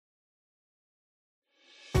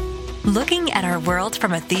Looking at our world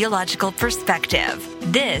from a theological perspective.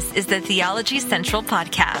 This is the Theology Central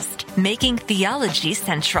Podcast, making theology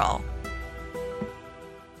central.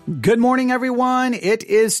 Good morning, everyone. It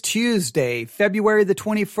is Tuesday, February the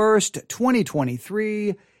 21st,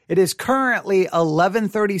 2023. It is currently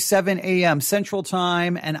 11:37 a.m. Central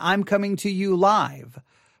Time, and I'm coming to you live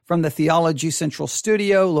from the Theology Central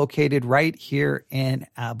studio located right here in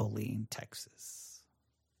Abilene, Texas.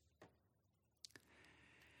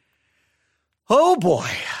 Oh boy.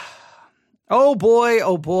 Oh boy,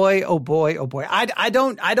 oh boy, oh boy, oh boy. I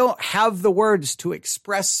don't have the words to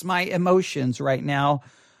express my emotions right now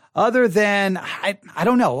other than, I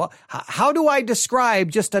don't know. How do I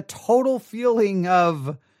describe just a total feeling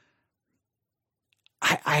of,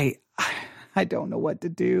 I don't know what to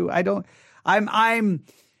do. I'm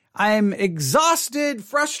exhausted,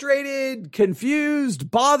 frustrated, confused,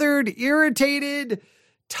 bothered, irritated,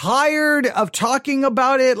 tired of talking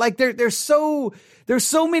about it. Like there's so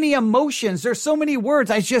many emotions. There's so many words.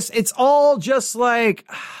 It's all just like,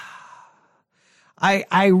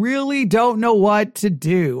 I really don't know what to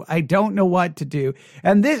do. I don't know what to do.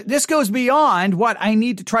 And this goes beyond what I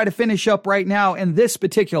need to try to finish up right now in this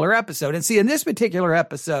particular episode. And see, in this particular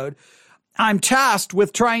episode, I'm tasked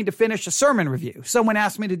with trying to finish a sermon review. Someone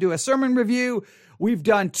asked me to do a sermon review. We've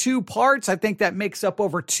done 2 parts. I think that makes up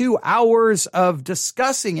over 2 hours of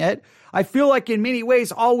discussing it. I feel like in many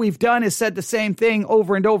ways, all we've done is said the same thing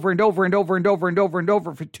over and over and over and over and over and over and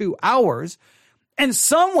over for 2 hours. In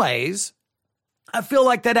some ways, I feel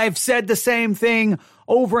like that I've said the same thing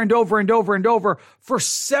over and over and over and over for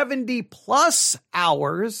 70 plus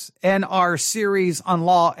hours in our series on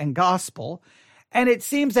law and gospel. And it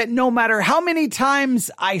seems that no matter how many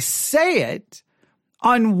times I say it,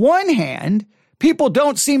 on one hand, people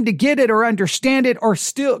don't seem to get it or understand it or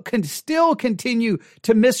still continue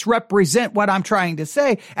to misrepresent what I'm trying to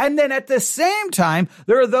say. And then at the same time,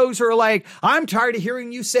 there are those who are like, I'm tired of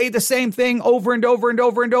hearing you say the same thing over and over and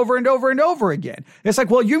over and over and over and over again. It's like,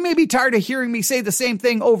 well, you may be tired of hearing me say the same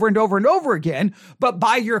thing over and over and over again, but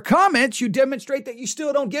by your comments, you demonstrate that you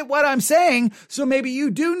still don't get what I'm saying. So maybe you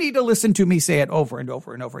do need to listen to me say it over and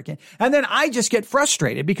over and over again. And then I just get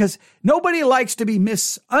frustrated because nobody likes to be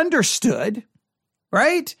misunderstood.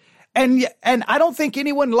 Right? And I don't think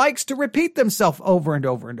anyone likes to repeat themselves over and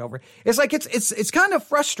over and over. It's like, it's kind of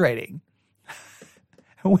frustrating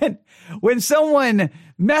when someone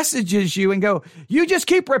messages you and go, you just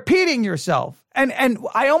keep repeating yourself. And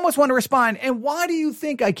I almost want to respond. And why do you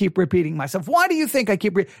think I keep repeating myself? Why do you think I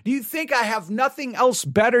do you think I have nothing else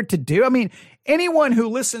better to do? I mean, anyone who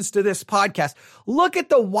listens to this podcast, look at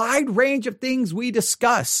the wide range of things we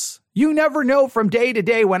discuss. You never know from day to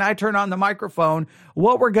day when I turn on the microphone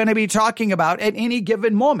what we're going to be talking about at any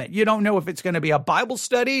given moment. You don't know if it's going to be a Bible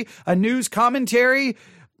study, a news commentary.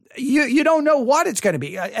 You don't know what it's going to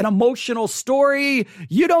be, an emotional story.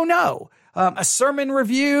 You don't know. A sermon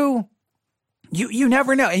review. You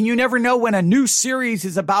never know. And you never know when a new series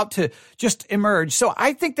is about to just emerge. So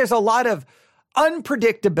I think there's a lot of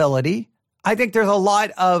unpredictability. I think there's a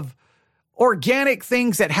lot of organic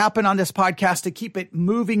things that happen on this podcast to keep it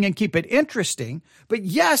moving and keep it interesting. But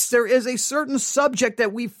yes, there is a certain subject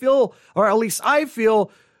that we feel, or at least I feel,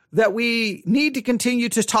 that we need to continue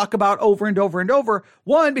to talk about over and over and over.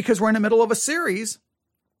 One, because we're in the middle of a series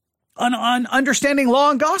on understanding law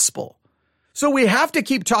and gospel. So we have to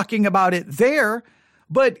keep talking about it there.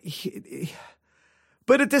 But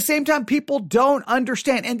at the same time, people don't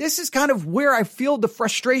understand. And this is kind of where I feel the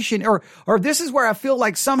frustration, or this is where I feel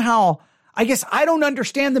like somehow, I guess I don't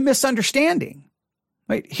understand the misunderstanding.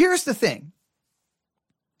 Right? Here's the thing.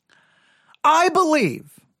 I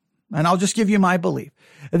believe, and I'll just give you my belief,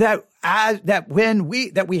 that let me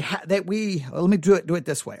do it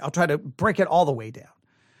this way. I'll try to break it all the way down.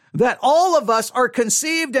 That all of us are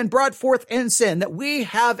conceived and brought forth in sin, that we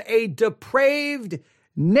have a depraved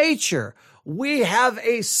nature. We have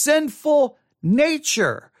a sinful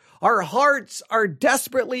nature. Our hearts are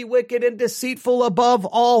desperately wicked and deceitful above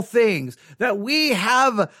all things, that we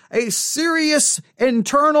have a serious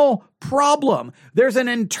internal problem. There's an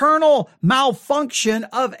internal malfunction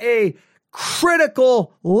of a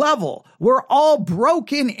critical level. We're all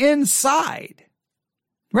broken inside,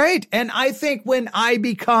 right? And I think when I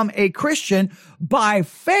become a Christian by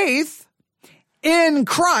faith, in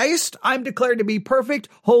Christ, I'm declared to be perfect,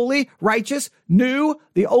 holy, righteous, new.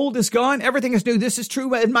 The old is gone. Everything is new. This is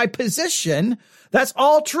true in my position. That's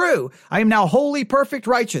all true. I am now holy, perfect,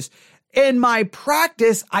 righteous. in my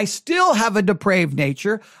practice, I still have a depraved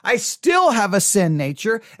nature. I still have a sin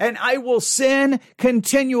nature, and I will sin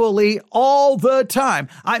continually all the time.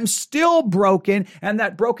 I'm still broken, and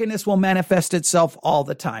that brokenness will manifest itself all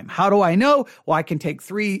the time. How do I know? Well, I can take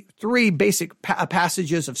three basic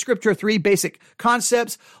passages of scripture, three basic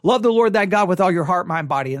concepts. Love the Lord thy God with all your heart, mind,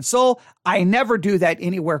 body, and soul. I never do that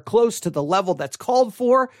anywhere close to the level that's called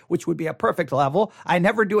for, which would be a perfect level. I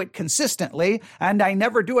never do it consistently, and I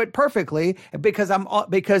never do it perfectly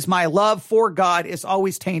because my love for God is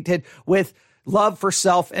always tainted with love for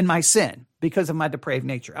self and my sin because of my depraved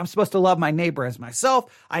nature. I'm supposed to love my neighbor as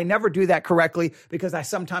myself. I never do that correctly because I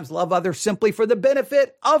sometimes love others simply for the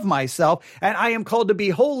benefit of myself. And I am called to be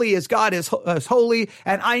holy as God is holy.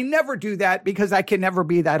 And I never do that because I can never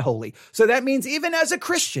be that holy. So that means even as a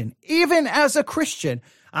Christian,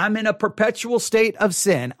 I'm in a perpetual state of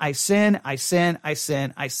sin. I sin.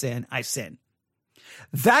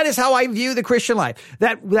 That is how I view the Christian life.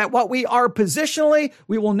 That what we are positionally,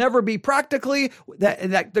 we will never be practically.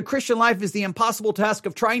 That the Christian life is the impossible task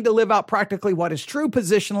of trying to live out practically what is true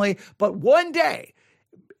positionally. But one day,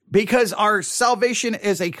 because our salvation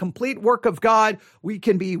is a complete work of God, we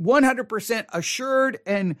can be 100% assured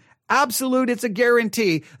and absolute. It's a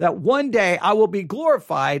guarantee that one day I will be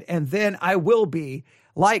glorified, and then I will be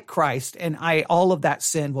like Christ, and all of that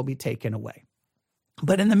sin will be taken away.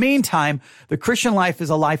 But in the meantime, the Christian life is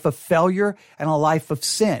a life of failure and a life of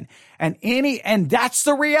sin. And that's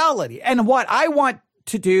the reality. And what I want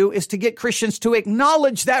to do is to get Christians to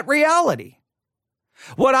acknowledge that reality.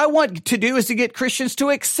 What I want to do is to get Christians to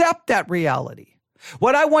accept that reality.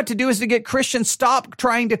 What I want to do is to get Christians stop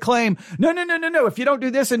trying to claim, no. If you don't do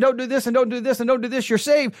this and don't do this and don't do this and don't do this, you're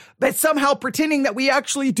saved. But somehow pretending that we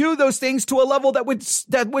actually do those things to a level that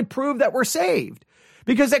would prove that we're saved.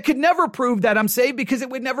 Because that could never prove that I'm saved, because it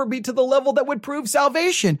would never be to the level that would prove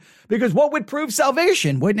salvation. Because what would prove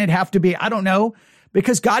salvation? Wouldn't it have to be, I don't know,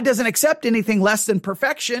 because God doesn't accept anything less than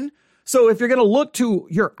perfection. So if you're going to look to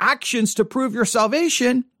your actions to prove your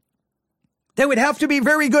salvation, they would have to be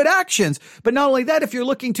very good actions. But not only that, if you're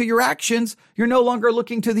looking to your actions, you're no longer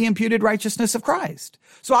looking to the imputed righteousness of Christ.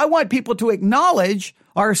 So I want people to acknowledge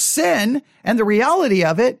our sin and the reality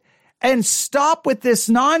of it and stop with this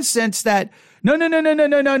nonsense that, no.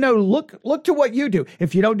 Look to what you do.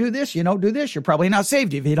 If you don't do this, you don't do this, you're probably not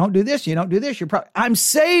saved. If you don't do this, you don't do this, I'm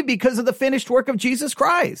saved because of the finished work of Jesus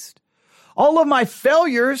Christ. All of my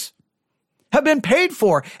failures have been paid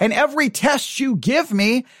for, and every test you give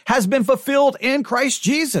me has been fulfilled in Christ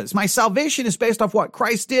Jesus. My salvation is based off what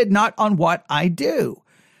Christ did, not on what I do.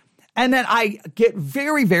 And then I get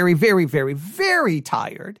very, very, very, very, very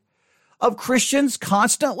tired of Christians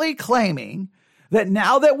constantly claiming that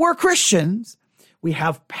now that we're Christians, we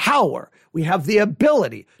have power. We have the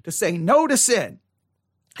ability to say no to sin,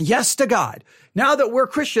 yes to God. Now that we're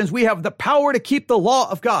Christians, we have the power to keep the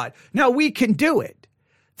law of God. Now we can do it.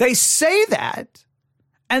 They say that,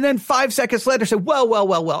 and then 5 seconds later say, well.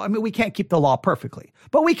 I mean, we can't keep the law perfectly,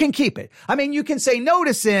 but we can keep it. I mean, you can say no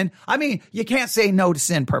to sin. I mean, you can't say no to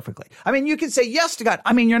sin perfectly. I mean, you can say yes to God.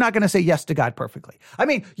 I mean, you're not going to say yes to God perfectly. I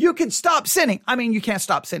mean, you can stop sinning. I mean, you can't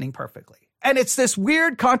stop sinning perfectly. And it's this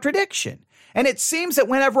weird contradiction. And it seems that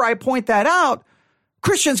whenever I point that out,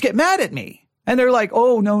 Christians get mad at me. And they're like,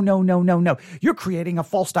 oh, no. You're creating a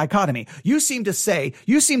false dichotomy. You seem to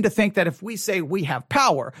think that if we say we have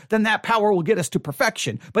power, then that power will get us to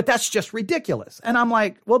perfection. But that's just ridiculous. And I'm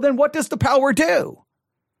like, well, then what does the power do?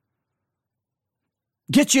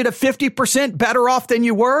 Get you to 50% better off than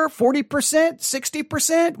you were? 40%?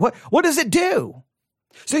 60%? What does it do?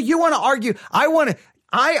 So you want to argue,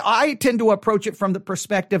 I tend to approach it from the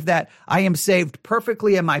perspective that I am saved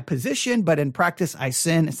perfectly in my position, but in practice, I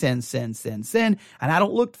sin. And I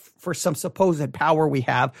don't look for some supposed power we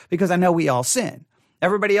have because I know we all sin.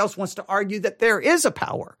 Everybody else wants to argue that there is a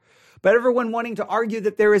power, but everyone wanting to argue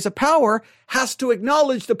that there is a power has to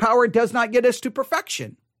acknowledge the power does not get us to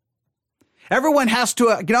perfection. Everyone has to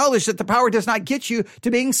acknowledge that the power does not get you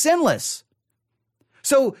to being sinless.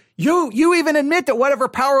 So you even admit that whatever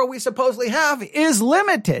power we supposedly have is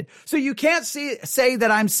limited. So you can't say that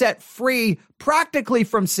I'm set free practically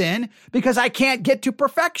from sin because I can't get to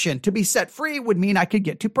perfection. To be set free would mean I could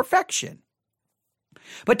get to perfection.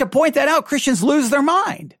 But to point that out, Christians lose their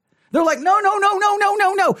mind. They're like, no.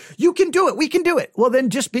 You can do it. We can do it. Well, then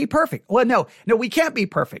just be perfect. Well, no, we can't be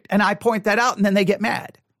perfect. And I point that out and then they get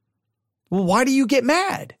mad. Well, why do you get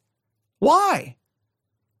mad? Why?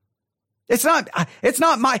 It's not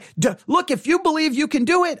my, look, if you believe you can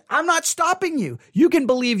do it, I'm not stopping you. You can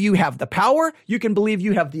believe you have the power. You can believe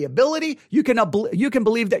you have the ability. You can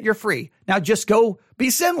believe that you're free. Now just go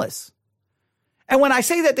be sinless. And when I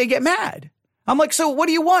say that, they get mad. I'm like, so what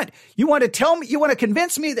do you want? You want to tell me, you want to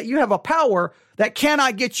convince me that you have a power that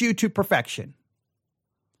cannot get you to perfection.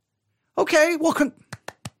 Okay, well,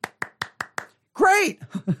 great.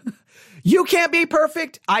 You can't be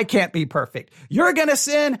perfect. I can't be perfect. You're going to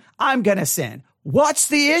sin. I'm going to sin. What's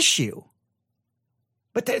the issue?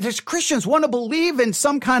 But there's Christians want to believe in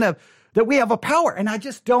some kind of, that we have a power. And I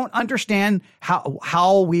just don't understand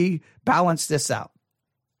how we balance this out.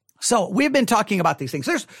 So we've been talking about these things.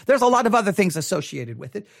 There's a lot of other things associated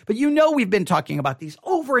with it, but we've been talking about these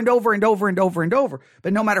over and over and over and over and over.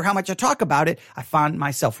 But no matter how much I talk about it, I find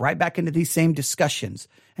myself right back into these same discussions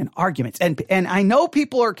and arguments. And I know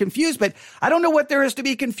people are confused, but I don't know what there is to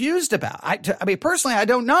be confused about. I mean, personally, I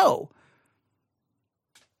don't know.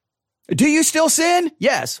 Do you still sin?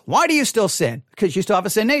 Yes. Why do you still sin? Because you still have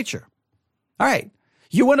a sin nature. All right.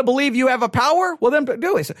 You want to believe you have a power? Well, then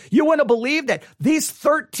do it. You want to believe that these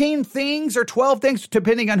 13 things or 12 things,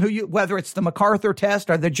 depending on whether it's the MacArthur test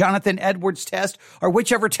or the Jonathan Edwards test or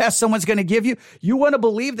whichever test someone's going to give you, you want to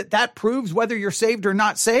believe that proves whether you're saved or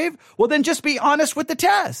not saved? Well, then just be honest with the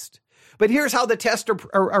test. But here's how the tests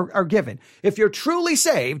are given. If you're truly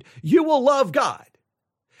saved, you will love God.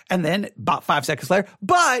 And then about 5 seconds later,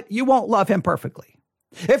 but you won't love him perfectly.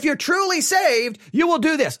 If you're truly saved, you will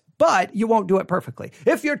do this, but you won't do it perfectly.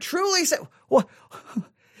 If you're truly saved, well,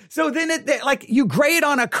 so then like you grade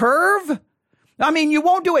on a curve. I mean, you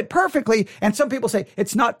won't do it perfectly. And some people say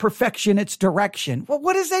it's not perfection, it's direction. Well,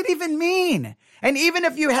 what does that even mean? And even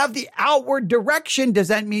if you have the outward direction, does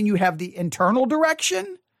that mean you have the internal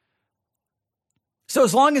direction? So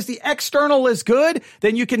as long as the external is good,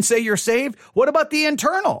 then you can say you're saved. What about the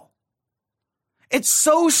internal? It's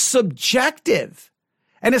so subjective.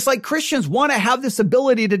 And it's like Christians want to have this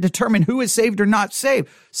ability to determine who is saved or not saved.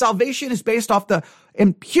 Salvation is based off the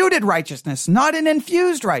imputed righteousness, not an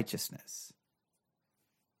infused righteousness.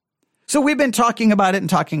 So we've been talking about it and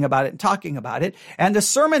talking about it and talking about it. And the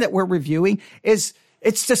sermon that we're reviewing it's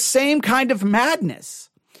the same kind of madness.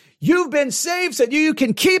 You've been saved so you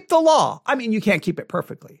can keep the law. I mean, you can't keep it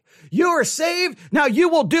perfectly. You are saved. Now you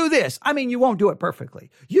will do this. I mean, you won't do it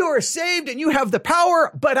perfectly. You are saved and you have the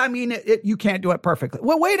power, but I mean, you can't do it perfectly.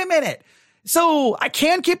 Well, wait a minute. So I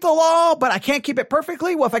can keep the law, but I can't keep it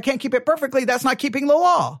perfectly. Well, if I can't keep it perfectly, that's not keeping the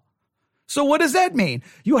law. So what does that mean?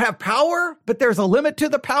 You have power, but there's a limit to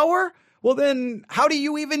the power. Well, then how do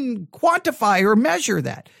you even quantify or measure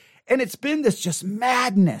that? And it's been this just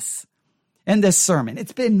madness in this sermon.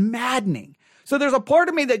 It's been maddening. So there's a part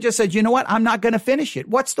of me that just said, you know what? I'm not going to finish it.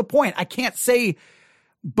 What's the point? I can't say,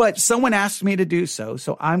 but someone asked me to do so,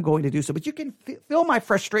 so I'm going to do so. But you can feel my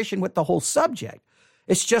frustration with the whole subject.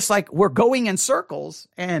 It's just like we're going in circles,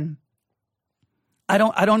 and I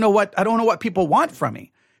don't know what people want from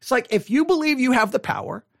me. It's like, if you believe you have the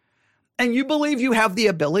power and you believe you have the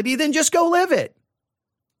ability, then just go live it.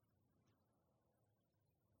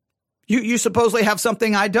 You supposedly have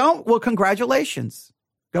something I don't? Well, congratulations.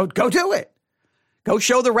 Go do it. Go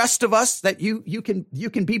show the rest of us that you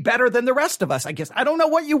can be better than the rest of us, I guess. I don't know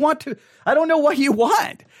what you want.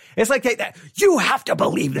 It's like that. You have to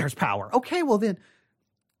believe there's power. Okay, well then,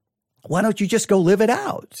 why don't you just go live it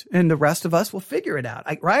out? And the rest of us will figure it out,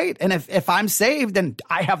 right? And if I'm saved, then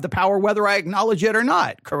I have the power whether I acknowledge it or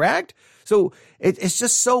not, correct? So it's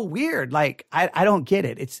just so weird. Like, I don't get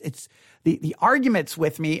it. It's the arguments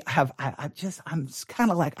with me I'm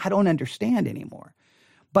kind of like, I don't understand anymore.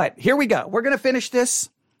 But here we go. We're going to finish this.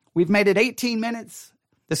 We've made it 18 minutes.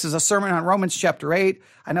 This is a sermon on Romans chapter 8.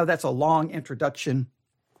 I know that's a long introduction.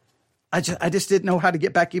 I just didn't know how to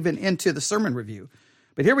get back even into the sermon review.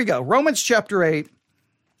 But here we go. Romans chapter 8.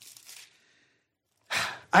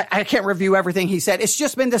 I can't review everything he said. It's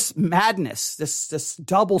just been this madness, this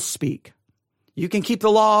double speak. You can keep the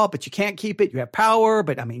law, but you can't keep it. You have power,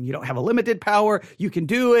 but I mean, you don't have a limited power. You can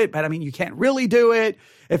do it, but I mean, you can't really do it.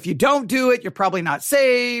 If you don't do it, you're probably not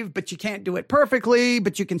saved, but you can't do it perfectly,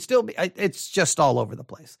 but you can still be. It's just all over the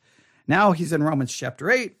place. Now he's in Romans chapter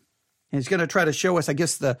 8, and he's going to try to show us, I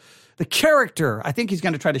guess, the character. I think he's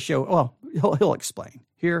going to try to show, well, he'll explain.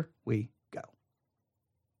 Here we go.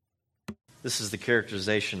 This is the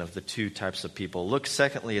characterization of the two types of people. Look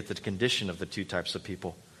secondly at the condition of the two types of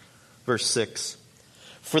people. Verse 6,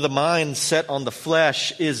 for the mind set on the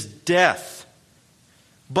flesh is death,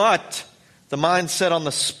 but the mind set on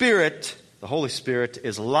the Spirit, the Holy Spirit,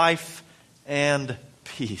 is life and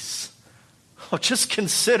peace. Oh, just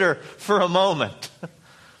consider for a moment.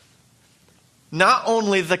 Not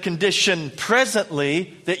only the condition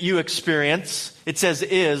presently that you experience, it says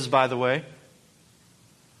is, by the way,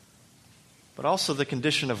 but also the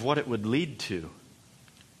condition of what it would lead to.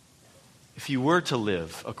 if you were to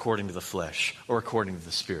live according to the flesh or according to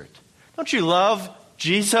the Spirit? Don't you love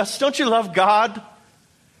Jesus? Don't you love God?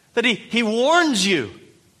 That He warns you.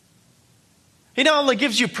 He not only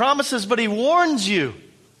gives you promises, but He warns you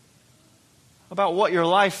about what your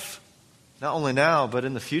life, not only now, but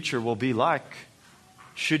in the future, will be like,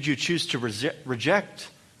 should you choose to reject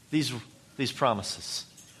these promises.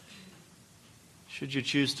 Should you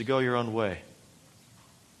choose to go your own way.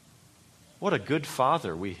 What a good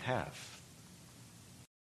Father we have.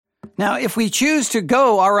 Now, if we choose to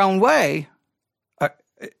go our own way,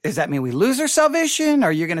 does that mean we lose our salvation? Or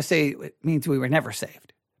are you going to say it means we were never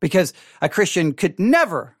saved? Because a Christian could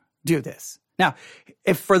never do this. Now,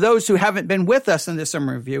 if for those who haven't been with us in this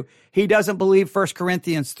sermon review, he doesn't believe 1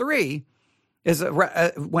 Corinthians 3 is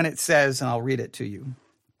when it says, and I'll read it to you.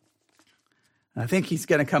 I think he's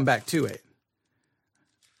going to come back to it.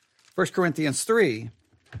 1 Corinthians 3,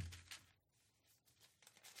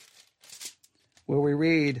 where we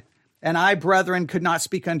read, "And I, brethren, could not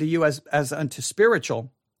speak unto you as unto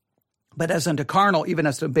spiritual, but as unto carnal, even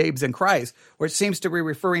as to babes in Christ," where it seems to be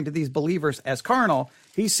referring to these believers as carnal.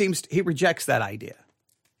 He rejects that idea.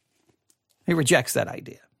 He rejects that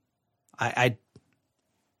idea.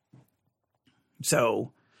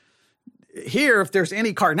 So here, if there's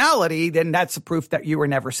any carnality, then that's a proof that you were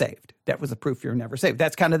never saved. That was a proof you were never saved.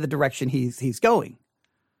 That's kind of the direction he's going.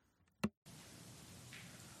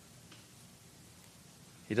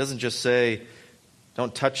 He doesn't just say,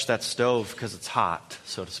 don't touch that stove because it's hot,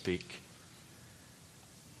 so to speak.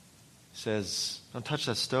 He says, don't touch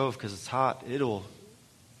that stove because it's hot. It'll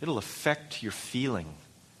affect your feeling.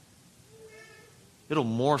 It'll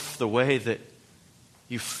morph the way that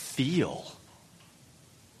you feel.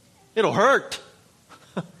 It'll hurt.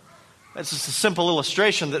 That's just a simple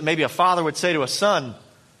illustration that maybe a father would say to a son.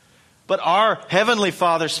 But our Heavenly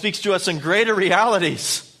Father speaks to us in greater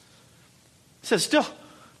realities. He says,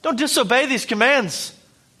 don't disobey these commands.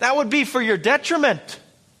 That would be for your detriment.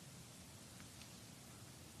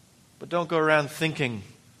 But don't go around thinking,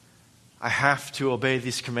 I have to obey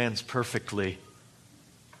these commands perfectly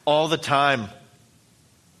all the time,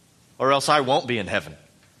 or else I won't be in heaven.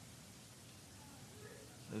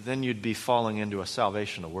 Then you'd be falling into a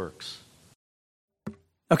salvation of works.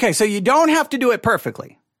 Okay, so you don't have to do it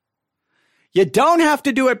perfectly. You don't have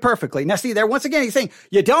to do it perfectly. Now, see, there once again, he's saying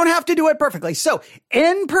you don't have to do it perfectly. So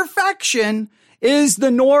imperfection is the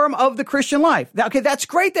norm of the Christian life. Now, okay, that's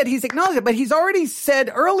great that he's acknowledged it, but he's already said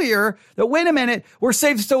earlier that, wait a minute, we're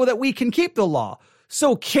saved so that we can keep the law.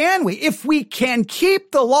 So can we? If we can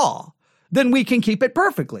keep the law, then we can keep it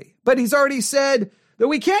perfectly. But he's already said that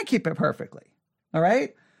we can't keep it perfectly. All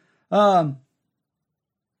right?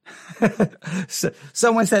 So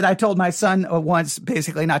someone said, I told my son once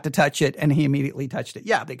basically not to touch it, and he immediately touched it.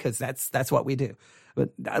 Yeah, because that's what we do.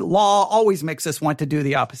 But law always makes us want to do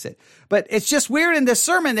the opposite. But it's just weird in this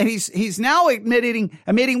sermon that he's now admitting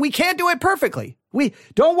we can't do it perfectly. We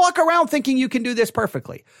don't walk around thinking you can do this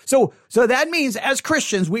perfectly. So that means as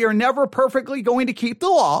Christians, we are never perfectly going to keep the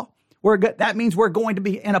law. That means we're going to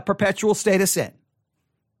be in a perpetual state of sin.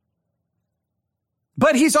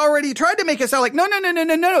 But he's already tried to make it sound like, no.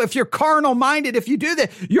 If you're carnal minded, if you do that,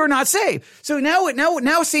 you're not saved. So now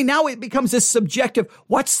it becomes this subjective.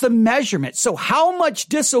 What's the measurement? So how much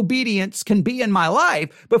disobedience can be in my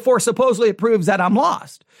life before supposedly it proves that I'm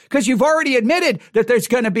lost? Because you've already admitted that there's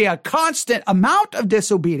going to be a constant amount of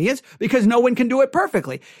disobedience because no one can do it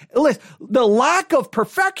perfectly. Listen, the lack of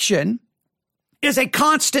perfection is a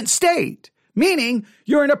constant state. Meaning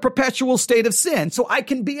you're in a perpetual state of sin. So I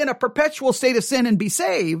can be in a perpetual state of sin and be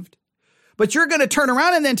saved, but you're going to turn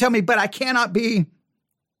around and then tell me, but I cannot be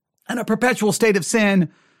in a perpetual state of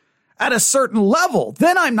sin at a certain level.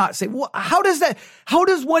 Then I'm not saved. Well, how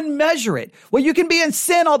does one measure it? Well, you can be in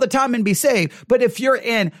sin all the time and be saved, but if you're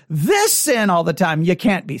in this sin all the time, you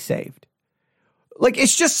can't be saved. Like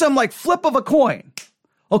it's just some like flip of a coin.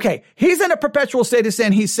 Okay, he's in a perpetual state of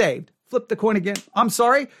sin, he's saved. Flip the coin again. I'm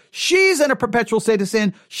sorry. She's in a perpetual state of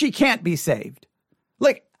sin. She can't be saved.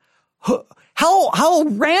 Like, how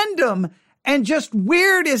random and just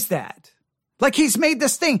weird is that? Like he's made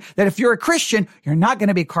this thing that if you're a Christian, you're not going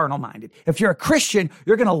to be carnal minded. If you're a Christian,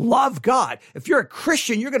 you're going to love God. If you're a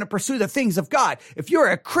Christian, you're going to pursue the things of God. If you're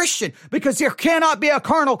a Christian, because there cannot be a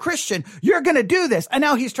carnal Christian, you're going to do this. And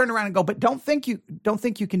now he's turned around and go, but don't think you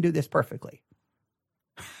can do this perfectly.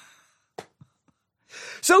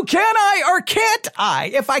 So can I or can't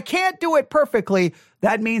I? If I can't do it perfectly,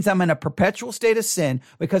 that means I'm in a perpetual state of sin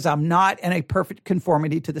because I'm not in a perfect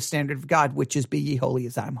conformity to the standard of God, which is be ye holy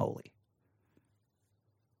as I'm holy.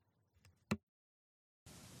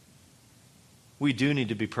 We do need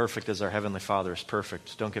to be perfect as our Heavenly Father is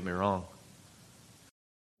perfect. Don't get me wrong.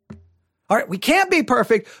 All right, we can't be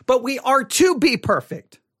perfect, but we are to be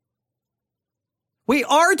perfect. We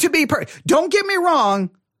are to be perfect. Don't get me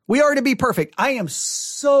wrong. We are to be perfect. I am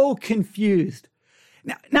so confused.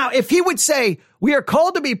 Now, if he would say we are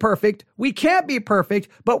called to be perfect, we can't be perfect,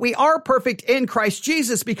 but we are perfect in Christ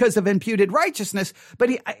Jesus because of imputed righteousness.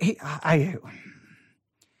 But I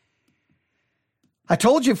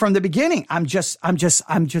told you from the beginning, I'm just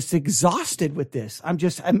exhausted with this.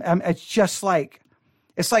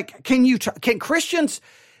 It's like, can Christians,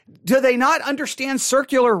 do they not understand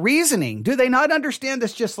circular reasoning? Do they not understand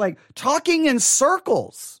this just like talking in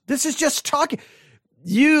circles? This is just talking.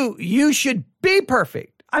 You should be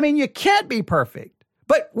perfect. I mean, you can't be perfect,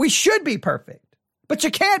 but we should be perfect. But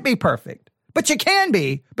you can't be perfect. But you can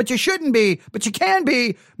be, but you shouldn't be, but you can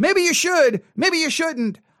be. Maybe you should, maybe you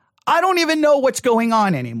shouldn't. I don't even know what's going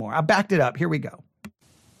on anymore. I backed it up. Here we go.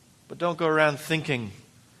 But don't go around thinking,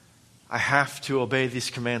 I have to obey these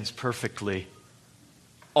commands perfectly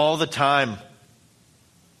all the time,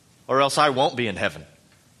 or else I won't be in heaven.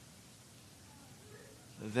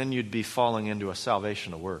 Then you'd be falling into a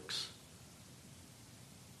salvation of works.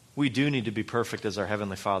 We do need to be perfect as our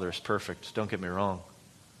Heavenly Father is perfect. Don't get me wrong.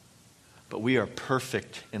 But we are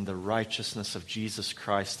perfect in the righteousness of Jesus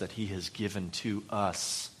Christ that He has given to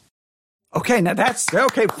us. Okay, now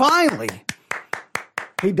okay, finally.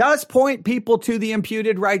 He does point people to the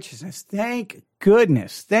imputed righteousness. Thank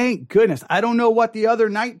goodness. Thank goodness. I don't know what the other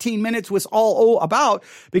 19 minutes was all about,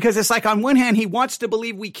 because it's like on one hand, he wants to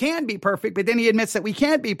believe we can be perfect, but then he admits that we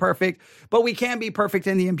can't be perfect, but we can be perfect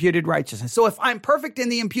in the imputed righteousness. So if I'm perfect in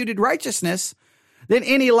the imputed righteousness, then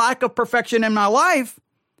any lack of perfection in my life,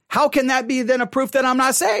 how can that be then a proof that I'm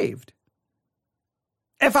not saved?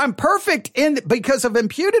 If I'm perfect because of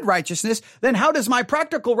imputed righteousness, then how does my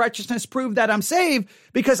practical righteousness prove that I'm saved?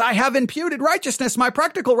 Because I have imputed righteousness. My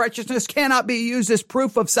practical righteousness cannot be used as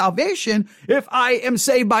proof of salvation if I am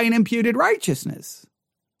saved by an imputed righteousness.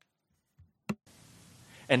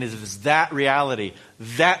 And it is that reality,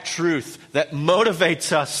 that truth, that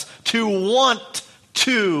motivates us to want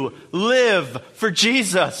to live for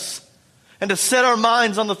Jesus and to set our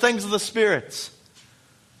minds on the things of the Spirit.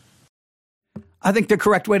 I think the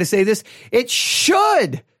correct way to say this, it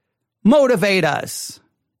should motivate us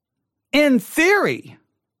in theory.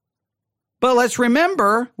 But let's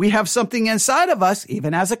remember, we have something inside of us,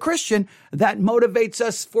 even as a Christian, that motivates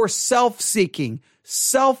us for self-seeking,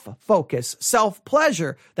 self-focus,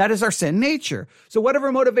 self-pleasure. That is our sin nature. So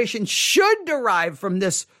whatever motivation should derive from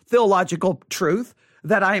this theological truth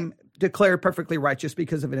that I'm declared perfectly righteous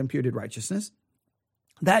because of an imputed righteousness,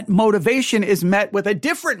 that motivation is met with a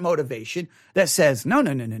different motivation that says, no.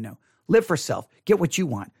 Live for self. Get what you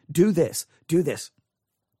want. Do this. Do this.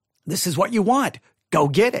 This is what you want. Go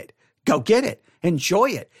get it. Go get it.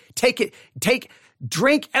 Enjoy it. Take it.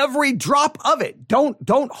 Drink every drop of it.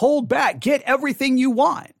 Don't hold back. Get everything you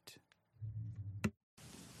want.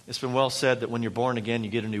 It's been well said that when you're born again,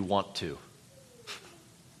 you get a new want to.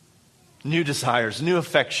 New desires, new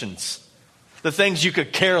affections. The things you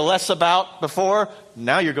could care less about before,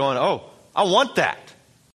 now you're going, oh, I want that.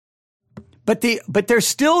 But there's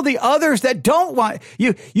still the others that don't want.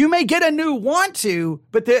 You may get a new want to,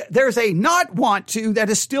 but there's a not want to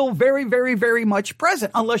that is still very, very, very much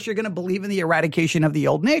present, unless you're going to believe in the eradication of the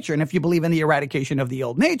old nature. And if you believe in the eradication of the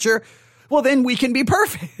old nature, well, then we can be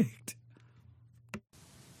perfect.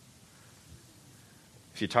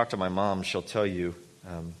 If you talk to my mom, she'll tell you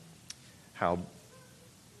how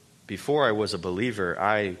before I was a believer,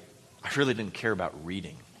 I really didn't care about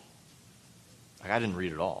reading. Like, I didn't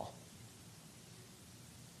read at all.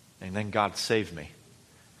 And then God saved me.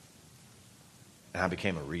 And I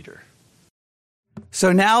became a reader.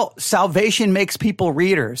 So now salvation makes people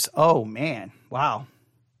readers. Oh, man. Wow.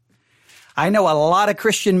 I know a lot of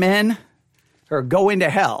Christian men who are going to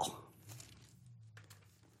hell.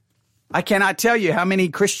 I cannot tell you how many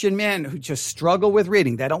Christian men who just struggle with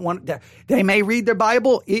reading. They may read their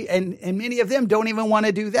Bible, and many of them don't even want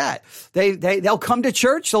to do that. They'll come to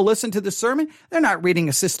church, they'll listen to the sermon. They're not reading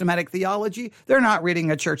a systematic theology. They're not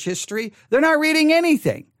reading a church history. They're not reading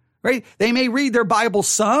anything, right? They may read their Bible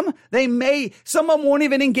some of them won't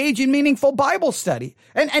even engage in meaningful Bible study.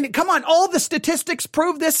 And come on, all the statistics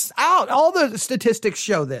prove this out. All the statistics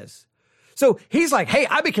show this. So he's like, hey,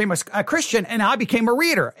 I became a Christian and I became a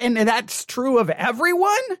reader. And that's true of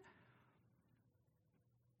everyone?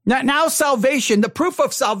 Now salvation, the proof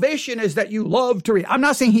of salvation is that you love to read. I'm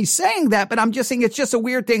not saying he's saying that, but I'm just saying it's just a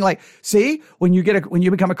weird thing. Like, see, when you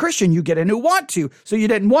become a Christian, you get a new want to. So you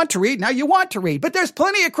didn't want to read, now you want to read. But there's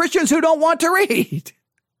plenty of Christians who don't want to read.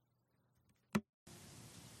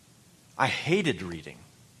 I hated reading.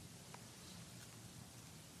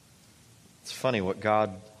 funny what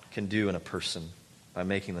God can do in a person by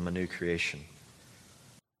making them a new creation.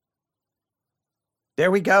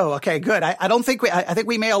 There we go. Okay, good. I don't think I think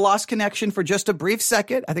we may have lost connection for just a brief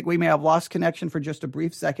second. I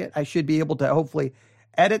should be able to hopefully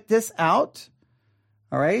edit this out.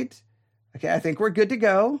 All right. Okay, I think we're good to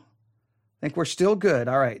go. I think we're still good.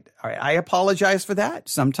 All right. I apologize for that.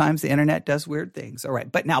 Sometimes the internet does weird things. All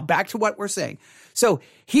right. But now back to what we're saying. So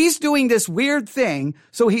he's doing this weird thing.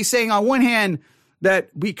 So he's saying on one hand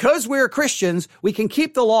that because we're Christians, we can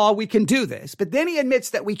keep the law, we can do this. But then he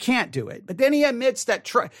admits that we can't do it. But then he admits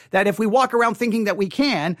that that if we walk around thinking that we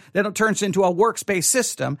can, then it turns into a works-based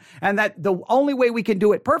system. And that the only way we can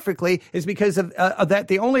do it perfectly is because of that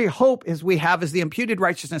the only hope is we have is the imputed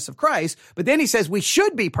righteousness of Christ. But then he says we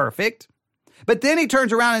should be perfect. But then he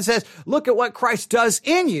turns around and says, look at what Christ does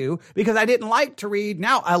in you, because I didn't like to read.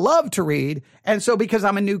 Now I love to read. And so because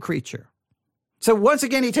I'm a new creature. So once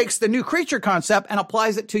again, he takes the new creature concept and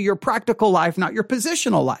applies it to your practical life, not your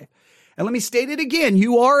positional life. And let me state it again.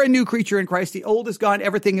 You are a new creature in Christ. The old is gone.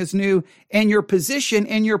 Everything is new. And your position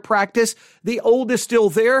in your practice, the old is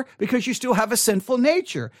still there because you still have a sinful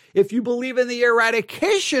nature. If you believe in the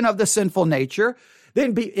eradication of the sinful nature,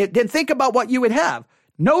 then think about what you would have.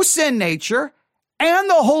 No sin nature and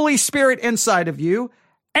the Holy Spirit inside of you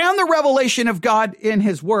and the revelation of God in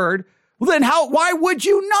his word. Well, then why would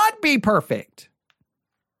you not be perfect?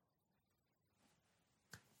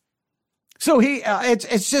 So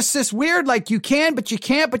it's just this weird, like you can, but you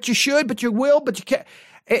can't, but you should, but you will, but you can't.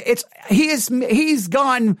 He's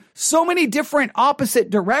gone so many different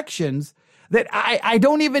opposite directions that I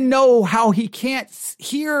don't even know how he can't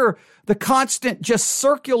hear the constant, just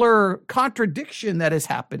circular contradiction that is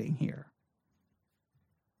happening here.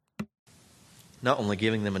 Not only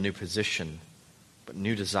giving them a new position, but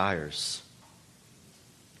new desires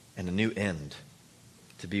and a new end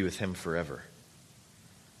to be with him forever.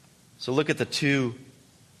 So look at the two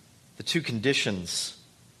conditions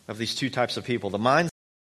of these two types of people. The minds.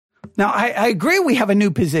 Now, I agree we have a new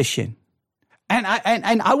position. And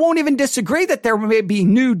I won't even disagree that there may be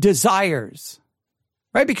new desires,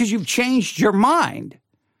 right? Because you've changed your mind.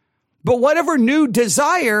 But whatever new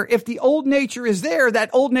desire, if the old nature is there, that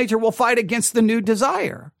old nature will fight against the new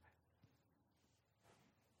desire.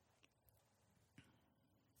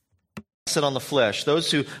 Sit on the flesh, those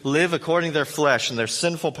who live according to their flesh and their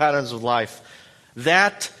sinful patterns of life,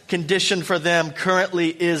 that condition for them currently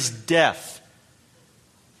is death.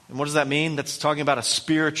 And what does that mean? That's talking about a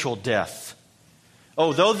spiritual death.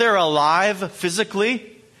 Oh, though they're alive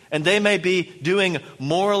physically, and they may be doing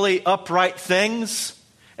morally upright things,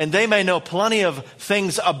 and they may know plenty of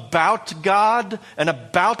things about God and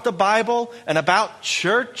about the Bible and about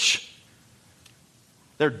church,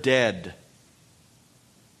 they're dead.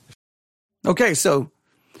 Okay, so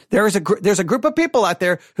there's a group of people out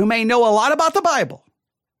there who may know a lot about the Bible,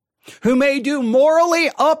 who may do morally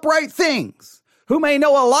upright things, who may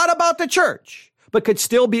know a lot about the church, but could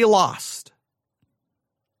still be lost.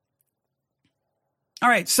 All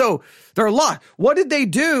right, so they're lost. What did they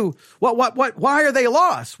do? Why are they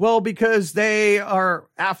lost? Well, because they are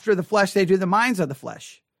after the flesh. They do the minds of the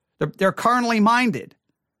flesh. They're carnally minded.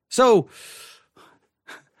 So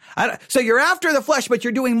you're after the flesh, but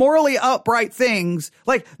you're doing morally upright things.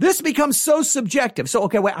 Like this becomes so subjective. So,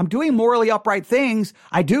 okay, wait, I'm doing morally upright things.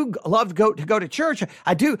 I do love to go to church.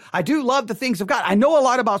 I do love the things of God. I know a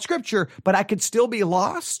lot about scripture, but I could still be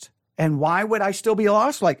lost. And why would I still be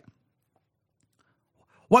lost? Like,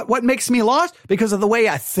 what makes me lost? Because of the way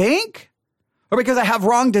I think? Or because I have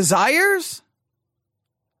wrong desires?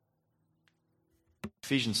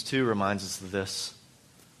 Ephesians 2 reminds us of this.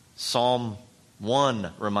 Psalm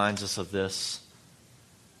 1 reminds us of this.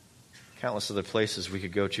 Countless other places we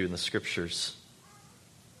could go to in the scriptures.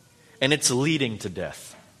 And it's leading to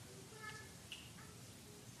death.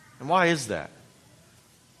 And why is that?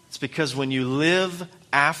 It's because when you live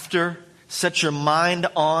after, set your mind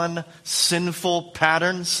on sinful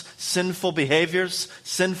patterns, sinful behaviors,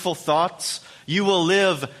 sinful thoughts, you will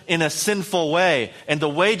live in a sinful way. And the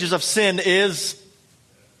wages of sin is,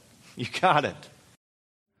 you got it.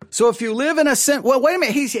 So if you live in a sin, well, wait a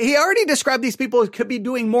minute. He already described these people as could be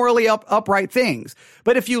doing morally upright things.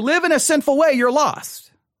 But if you live in a sinful way, you're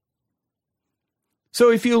lost. So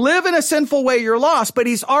if you live in a sinful way, you're lost. But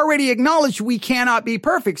he's already acknowledged we cannot be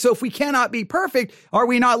perfect. So if we cannot be perfect, are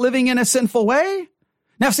we not living in a sinful way?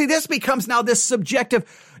 Now, see, this becomes now this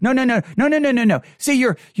subjective. No. See,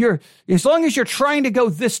 you're as long as you're trying to go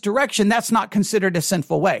this direction, that's not considered a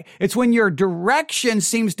sinful way. It's when your direction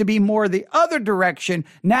seems to be more the other direction.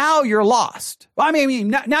 Now you're lost. I mean,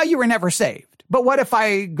 now you were never saved. But what if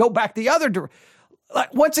I go back the other direction?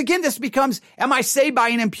 once again, this becomes, am I saved by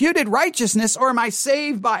an imputed righteousness, or am I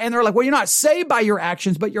saved by, and they're like, well, you're not saved by your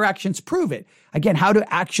actions, but your actions prove it. Again, how do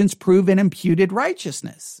actions prove an imputed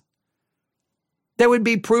righteousness? That would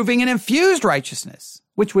be proving an infused righteousness,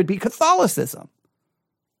 which would be Catholicism.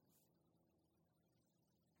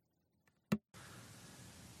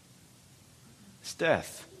 It's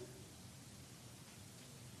death.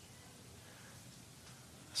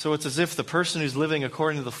 So it's as if the person who's living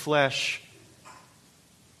according to the flesh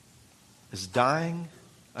is dying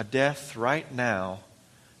a death right now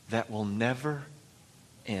that will never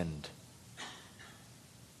end.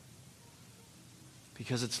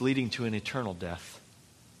 Because it's leading to an eternal death.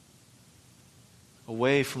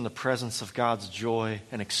 Away from the presence of God's joy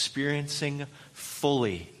and experiencing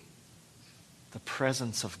fully the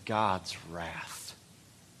presence of God's wrath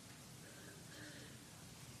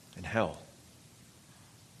in hell.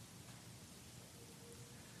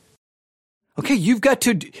 Okay, you've got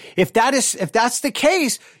to, if that's the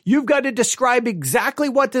case, you've got to describe exactly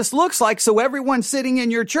what this looks like so everyone sitting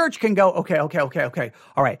in your church can go, okay.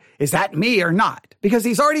 All right, is that me or not? Because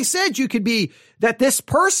he's already said you could be, that this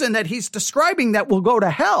person that he's describing that will go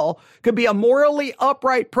to hell could be a morally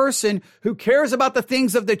upright person who cares about the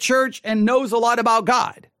things of the church and knows a lot about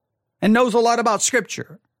God and knows a lot about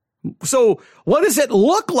Scripture. So what does it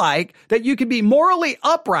look like that you could be morally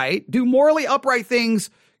upright, do morally upright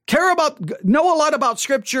things, know a lot about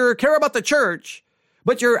Scripture, care about the church,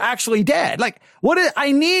 but you're actually dead? Like,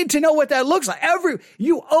 I need to know what that looks like.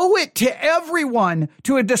 You owe it to everyone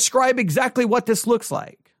to describe exactly what this looks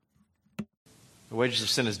like. The wages of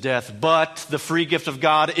sin is death, but the free gift of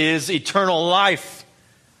God is eternal life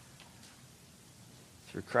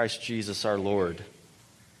through Christ Jesus our Lord.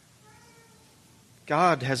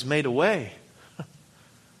 God has made a way.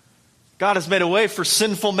 God has made a way for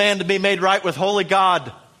sinful man to be made right with holy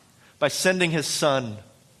God by sending His Son.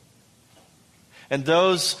 And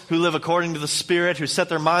those who live according to the Spirit, who set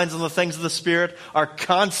their minds on the things of the Spirit, are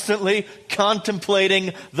constantly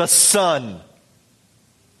contemplating the Son.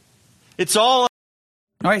 It's all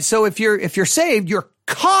right. So if you're saved, you're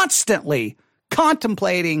constantly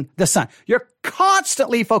contemplating the Son. You're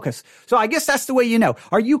constantly focused. So I guess that's the way you know.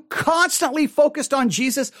 Are you constantly focused on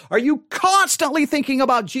Jesus? Are you constantly thinking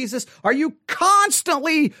about Jesus? Are you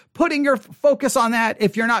constantly putting your focus on that?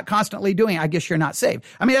 If you're not constantly doing it, I guess you're not saved.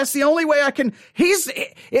 I mean, that's the only way I can,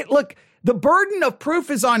 look, the burden of proof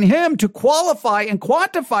is on him to qualify and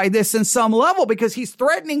quantify this in some level, because he's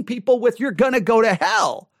threatening people with, you're going to go to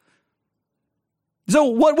hell. So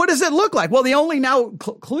what does it look like? Well, the only now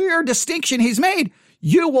clear distinction he's made,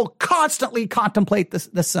 you will constantly contemplate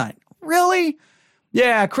the Son. Really?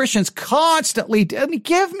 Yeah, Christians constantly,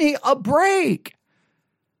 give me a break.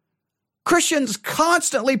 Christians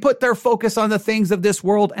constantly put their focus on the things of this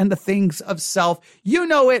world and the things of self. You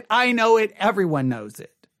know it, I know it, everyone knows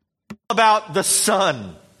it. About the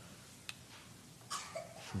Son.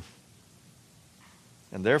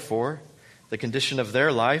 And therefore, the condition of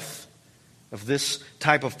their life, of this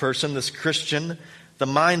type of person, this Christian, the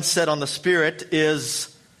mindset on the Spirit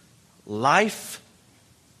is life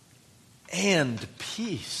and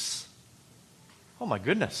peace. Oh my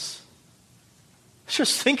goodness.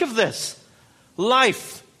 Just think of this.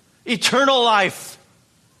 Life, eternal life,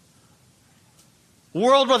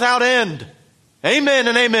 world without end. Amen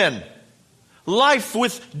and amen. Life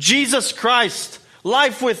with Jesus Christ.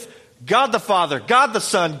 Life with God the Father, God the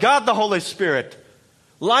Son, God the Holy Spirit.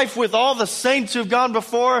 Life with all the saints who've gone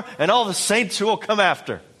before and all the saints who will come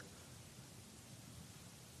after.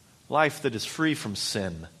 Life that is free from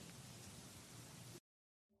sin.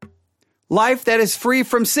 Life that is free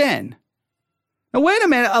from sin. Now, wait a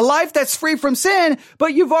minute, a life that's free from sin,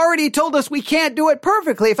 but you've already told us we can't do it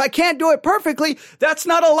perfectly. If I can't do it perfectly, that's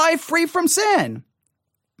not a life free from sin.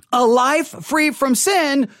 A life free from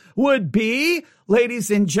sin would be,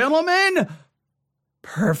 ladies and gentlemen,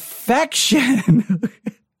 perfection.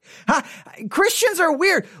 Christians are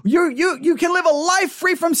weird. You can live a life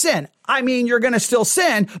free from sin. I mean, you're going to still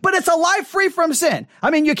sin, but it's a life free from sin. I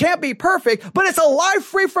mean, you can't be perfect, but it's a life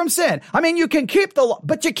free from sin. I mean, you can keep the law,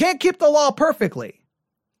 but you can't keep the law perfectly.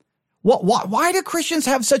 Why do Christians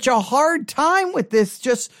have such a hard time with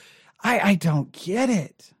this? I don't get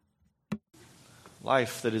it.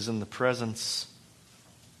 Life that is in the presence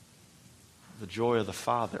of the joy of the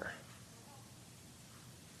Father.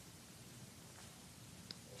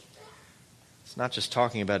 It's not just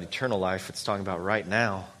talking about eternal life, it's talking about right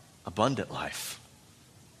now, abundant life.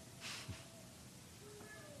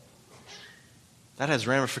 That has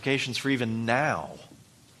ramifications for even now.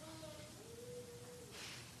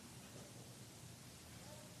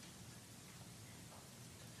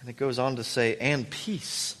 And it goes on to say, and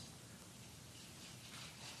peace.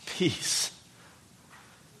 Peace.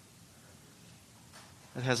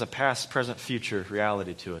 It has a past, present, future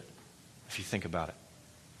reality to it, if you think about it.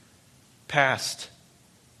 Past,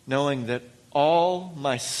 knowing that all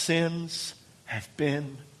my sins have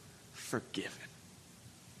been forgiven.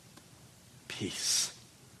 Peace.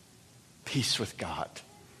 Peace with God.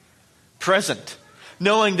 Present,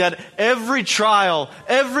 knowing that every trial,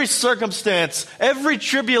 every circumstance, every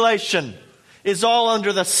tribulation is all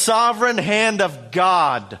under the sovereign hand of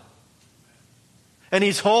God. And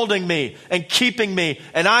He's holding me and keeping me,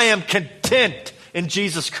 and I am content in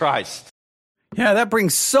Jesus Christ. Yeah, that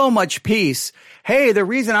brings so much peace. Hey, the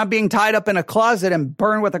reason I'm being tied up in a closet and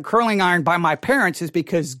burned with a curling iron by my parents is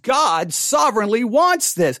because God sovereignly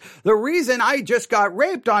wants this. The reason I just got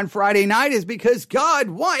raped on Friday night is because God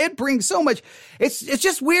wants. It brings so much. It's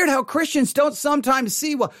just weird how Christians don't sometimes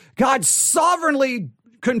see, well, God sovereignly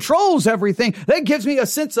controls everything. That gives me a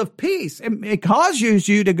sense of peace. It causes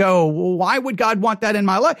you to go, well, why would God want that in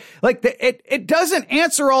my life? Like it doesn't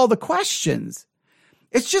answer all the questions.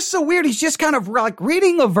 It's just so weird. He's just kind of like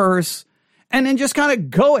reading a verse and then just kind of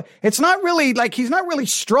go. It's not really like he's not really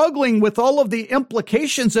struggling with all of the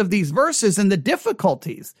implications of these verses and the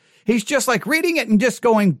difficulties. He's just like reading it and just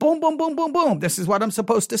going boom, boom, boom, boom, boom. This is what I'm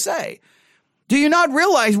supposed to say. Do you not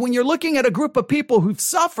realize when you're looking at a group of people who've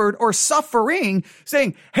suffered or suffering,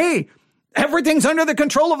 saying, hey, everything's under the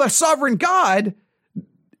control of a sovereign God,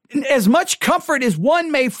 as much comfort as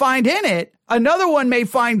one may find in it, another one may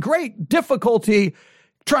find great difficulty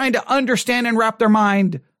trying to understand and wrap their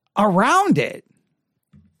mind around it.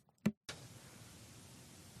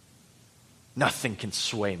 Nothing can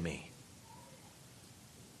sway me.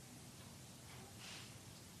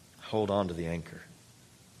 Hold on to the anchor.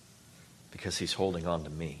 Because He's holding on to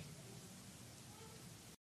me.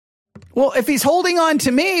 Well, if He's holding on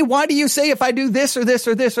to me, why do you say if I do this or this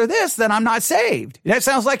or this or this, then I'm not saved? That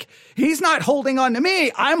sounds like He's not holding on to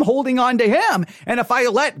me. I'm holding on to Him. And if I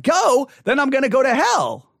let go, then I'm going to go to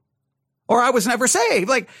hell. Or I was never saved.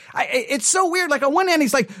 Like, it's so weird. Like on one hand,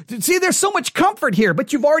 He's like, see, there's so much comfort here,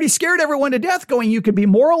 but you've already scared everyone to death going, you could be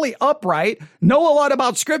morally upright, know a lot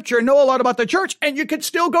about Scripture, know a lot about the church, and you could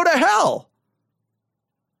still go to hell.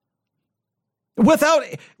 Without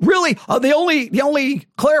really, the only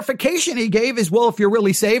clarification He gave is, well, if you're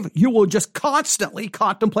really saved, you will just constantly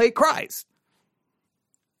contemplate Christ.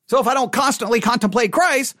 So if I don't constantly contemplate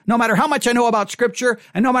Christ, no matter how much I know about Scripture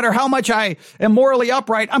and no matter how much I am morally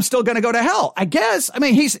upright, I'm still going to go to hell. I guess. I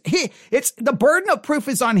mean, it's the burden of proof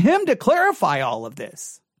is on Him to clarify all of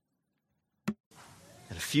this.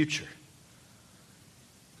 And a future.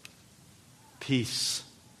 Peace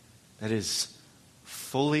that is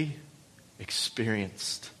fully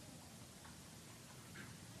experienced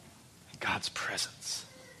in God's presence.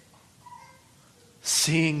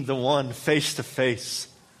 Seeing the one face to face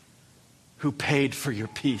who paid for your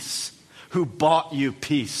peace, who bought you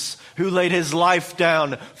peace, who laid His life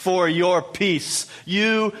down for your peace.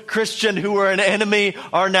 You, Christian, who were an enemy,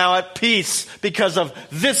 are now at peace because of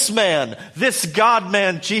this man, this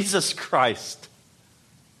God-man, Jesus Christ.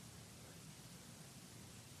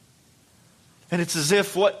 And it's as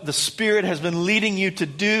if what the Spirit has been leading you to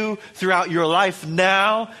do throughout your life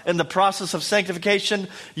now in the process of sanctification,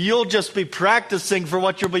 you'll just be practicing for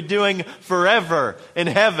what you'll be doing forever in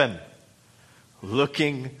heaven.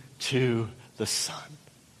 Looking to the Son.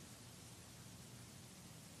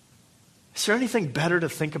 Is there anything better to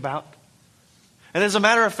think about? And as a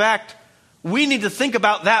matter of fact, we need to think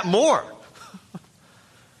about that more.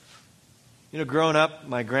 You know, growing up,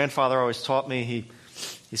 my grandfather always taught me,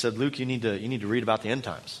 he said, Luke, you need to read about the end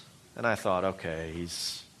times. And I thought, okay,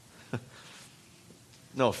 he's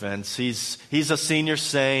no offense, he's a senior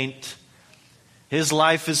saint. His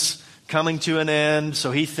life is coming to an end,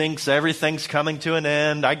 so he thinks everything's coming to an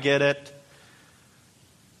end. I get it.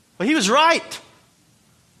 But he was right.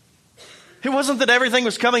 It wasn't that everything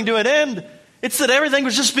was coming to an end. It's that everything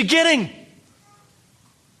was just beginning.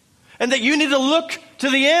 And that you need to look to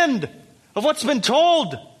the end of what's been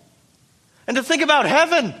told. And to think about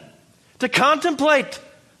heaven. To contemplate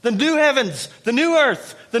the new heavens, the new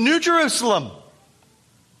earth, the new Jerusalem.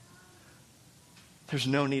 There's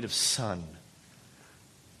no need of sun,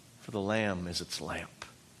 for the Lamb is its lamp.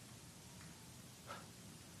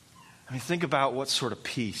 I mean, think about what sort of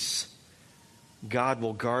peace God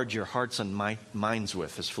will guard your hearts and minds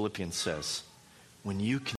with, as Philippians says, when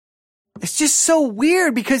you can. It's just so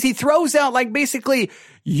weird because he throws out like basically,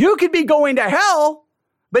 you could be going to hell,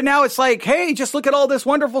 but now it's like, hey, just look at all this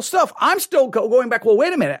wonderful stuff. I'm still going back. Well,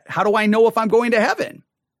 wait a minute. How do I know if I'm going to heaven?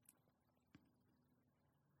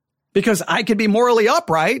 Because I could be morally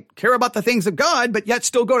upright, care about the things of God, but yet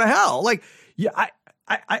still go to hell. Like, yeah,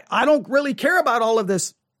 I don't really care about all of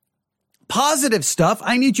this positive stuff.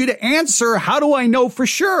 I need you to answer, how do I know for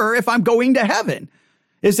sure if I'm going to heaven?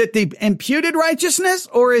 Is it the imputed righteousness,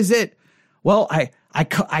 or is it, well,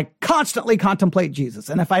 I constantly contemplate Jesus,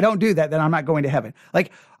 and if I don't do that, then I'm not going to heaven.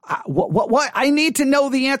 Like, what? I need to know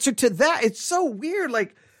the answer to that. It's so weird.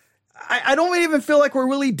 Like, I don't even feel like we're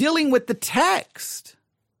really dealing with the text.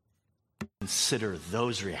 Consider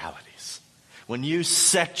those realities. When you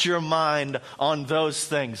set your mind on those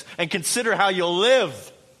things and consider how you'll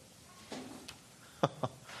live.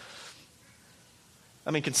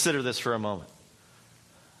 I mean, consider this for a moment.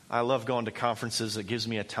 I love going to conferences. It gives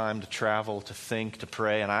me a time to travel, to think, to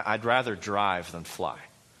pray, and I'd rather drive than fly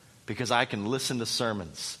because I can listen to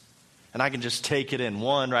sermons and I can just take it in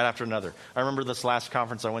one right after another. I remember this last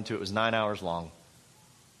conference I went to, it was 9 hours long.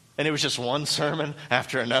 And it was just one sermon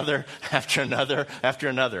after another, after another, after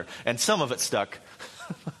another. And some of it stuck.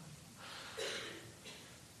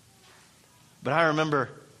 But I remember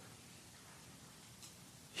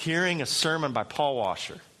hearing a sermon by Paul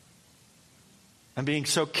Washer and being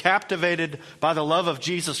so captivated by the love of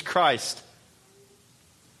Jesus Christ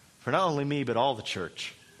for not only me, but all the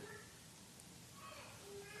church.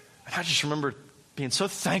 And I just remember being so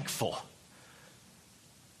thankful.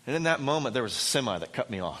 And in that moment, there was a semi that cut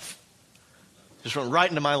me off. Just went right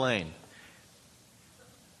into my lane.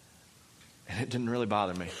 And it didn't really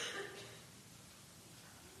bother me.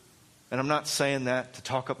 And I'm not saying that to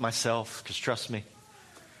talk up myself, because trust me,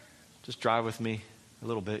 just drive with me a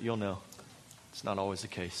little bit, you'll know. It's not always the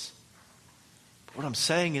case. But what I'm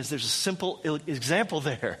saying is there's a simple example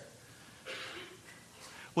there.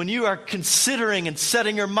 When you are considering and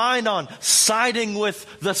setting your mind on siding with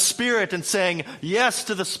the Spirit and saying yes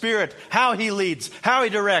to the Spirit, how He leads, how He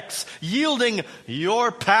directs, yielding your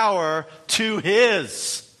power to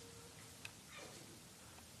His.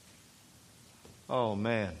 Oh,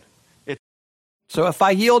 man. So if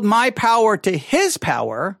I yield my power to His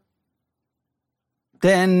power,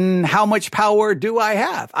 then how much power do I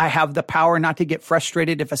have? I have the power not to get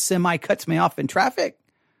frustrated if a semi cuts me off in traffic.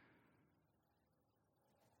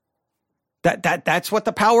 That's what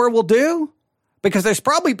the power will do? Because there's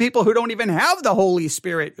probably people who don't even have the Holy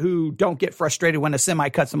Spirit who don't get frustrated when a semi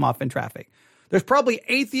cuts them off in traffic. There's probably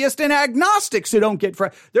atheists and agnostics who don't get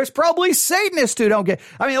frustrated. There's probably Satanists who don't get.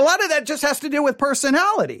 I mean, a lot of that just has to do with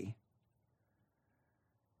personality.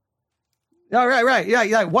 Oh, right.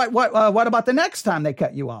 Yeah. What about the next time they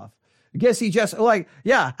cut you off? I guess he just I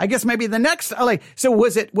guess maybe the next, so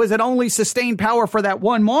was it only sustained power for that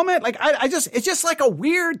one moment? Like, it's just like a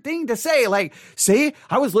weird thing to say. Like, see,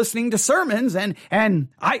 I was listening to sermons and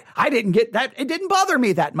I didn't get that. It didn't bother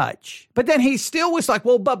me that much. But then he still was like,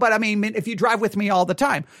 well, but I mean, if you drive with me all the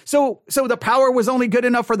time. So the power was only good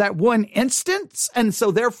enough for that one instance. And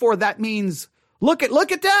so therefore that means, look at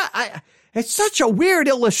that. It's such a weird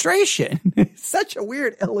illustration. It's such a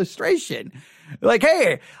weird illustration. Like,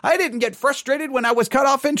 hey, I didn't get frustrated when I was cut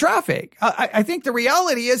off in traffic. I think the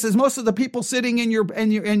reality is most of the people sitting in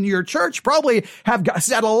your church probably have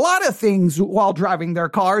said a lot of things while driving their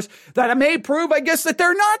cars that may prove, I guess, that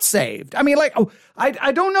they're not saved. I mean,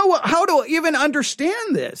 I don't know how to even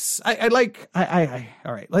understand this. All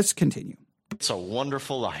right, let's continue. It's a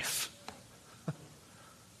wonderful life.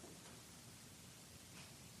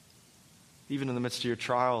 Even in the midst of your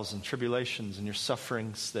trials and tribulations and your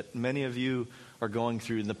sufferings that many of you are going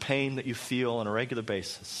through, and the pain that you feel on a regular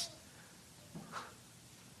basis,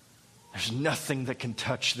 there's nothing that can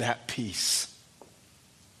touch that peace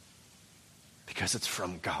because it's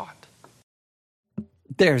from God.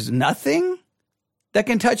 There's nothing that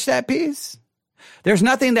can touch that peace? There's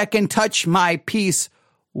nothing that can touch my peace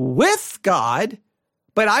with God,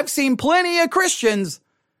 but I've seen plenty of Christians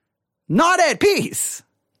not at peace.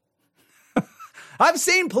 I've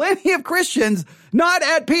seen plenty of Christians not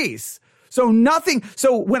at peace. So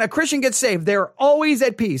when a Christian gets saved, they're always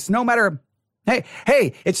at peace, no matter,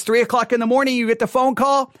 hey, it's 3:00 in the morning, you get the phone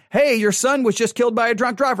call. Hey, your son was just killed by a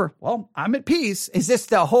drunk driver. Well, I'm at peace. Is this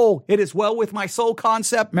the whole, it is well with my soul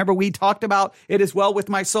concept? Remember we talked about it is well with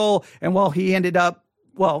my soul. And he ended up,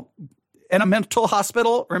 in a mental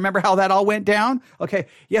hospital. Remember how that all went down? Okay.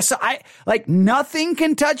 Yes. So nothing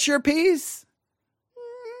can touch your peace.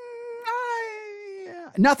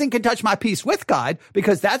 Nothing can touch my peace with God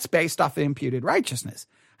because that's based off of imputed righteousness.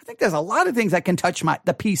 I think there's a lot of things that can touch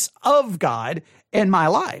the peace of God in my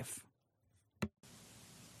life.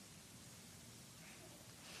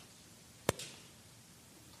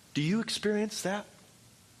 Do you experience that?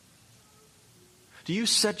 Do you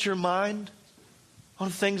set your mind on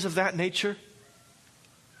things of that nature?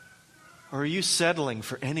 Or are you settling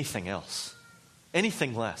for anything else?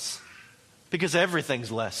 Anything less? Because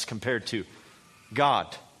everything's less compared to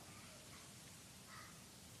God.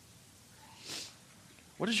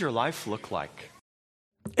 What does your life look like?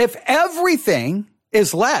 If everything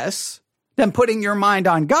is less than putting your mind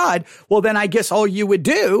on God, well, then I guess all you would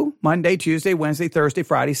do Monday, Tuesday, Wednesday, Thursday,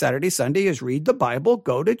 Friday, Saturday, Sunday is read the Bible,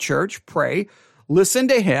 go to church, pray, listen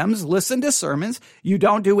to hymns, listen to sermons. You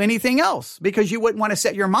don't do anything else because you wouldn't want to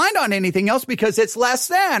set your mind on anything else because it's less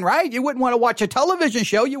than, right? You wouldn't want to watch a television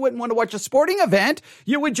show. You wouldn't want to watch a sporting event.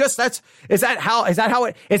 You would just, is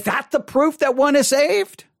that the proof that one is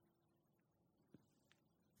saved?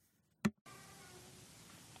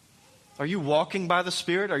 Are you walking by the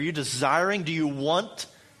Spirit? Are you desiring? Do you want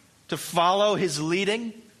to follow His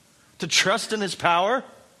leading? To trust in His power?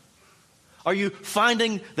 Are you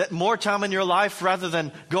finding that more time in your life, rather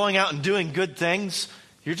than going out and doing good things,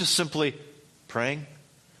 you're just simply praying?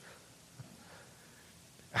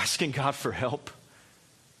 Asking God for help?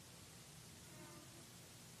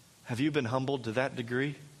 Have you been humbled to that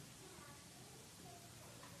degree?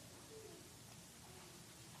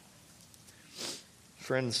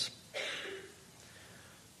 Friends,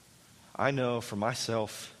 I know for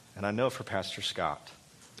myself, and I know for Pastor Scott,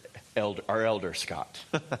 our elder Scott,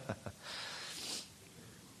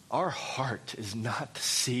 our heart is not to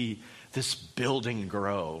see this building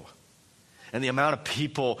grow and the amount of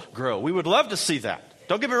people grow. We would love to see that.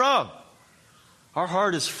 Don't get me wrong. Our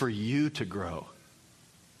heart is for you to grow,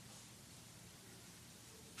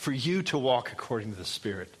 for you to walk according to the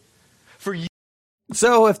Spirit, for you.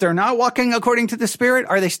 So if they're not walking according to the Spirit,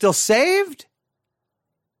 are they still saved?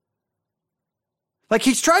 Like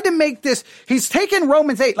he's tried to make this, he's taken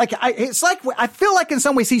Romans 8. I feel like in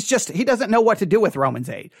some ways he doesn't know what to do with Romans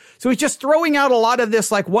 8. So he's just throwing out a lot of this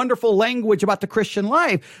like wonderful language about the Christian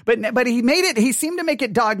life. But he seemed to make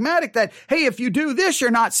it dogmatic that, hey, if you do this,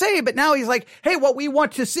 you're not saved. But now he's like, hey, what we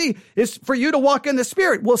want to see is for you to walk in the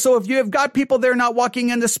Spirit. Well, so if you have got people there not walking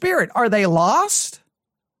in the Spirit, are they lost?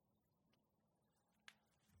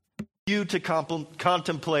 You to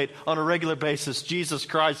contemplate on a regular basis Jesus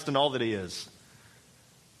Christ and all that He is.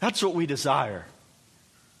 That's what we desire.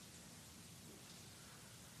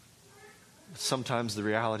 Sometimes the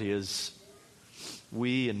reality is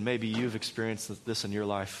we, and maybe you've experienced this in your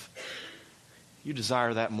life, you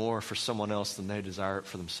desire that more for someone else than they desire it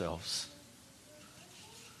for themselves.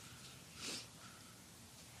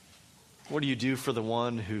 What do you do for the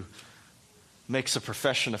one who makes a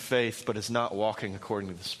profession of faith but is not walking according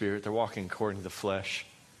to the Spirit? They're walking according to the flesh.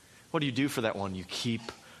 What do you do for that one? You keep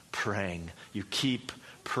praying. You keep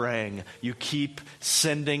praying. You keep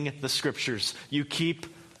sending the scriptures. You keep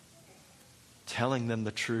telling them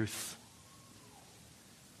the truth.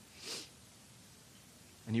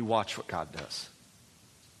 And you watch what God does.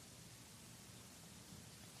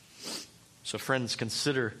 So friends,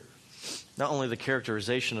 consider not only the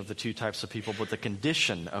characterization of the two types of people, but the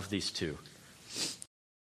condition of these two.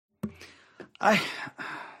 I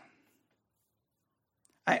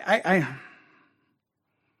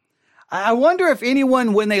wonder if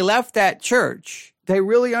anyone, when they left that church, they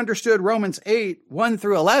really understood Romans 8, 1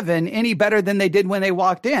 through 11 any better than they did when they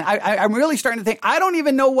walked in. I'm really starting to think, I don't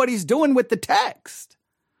even know what he's doing with the text.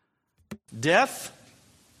 Death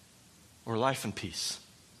or life and peace?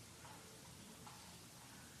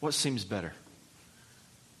 What seems better?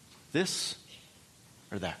 This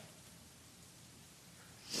or that?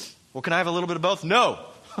 Well, can I have a little bit of both? No.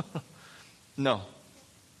 No.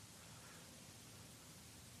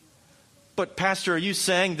 But Pastor, are you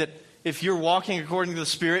saying that if you're walking according to the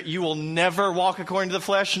Spirit, you will never walk according to the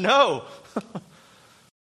flesh? No.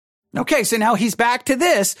 Okay, so now he's back to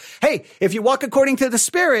this. Hey, if you walk according to the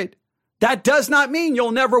Spirit, that does not mean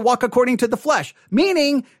you'll never walk according to the flesh.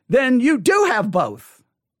 Meaning, then you do have both.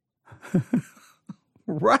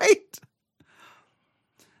 Right?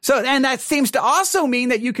 So, and that seems to also mean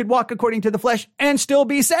that you could walk according to the flesh and still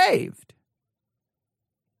be saved.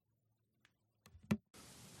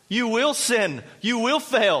 You will sin. You will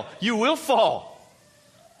fail. You will fall.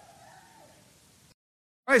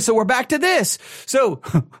 All right, so we're back to this. So,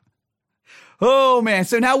 oh man,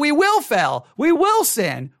 so now we will fail. We will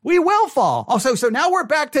sin. We will fall. Oh, so now we're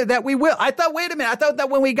back to that we will. Wait a minute. I thought that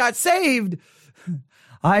when we got saved,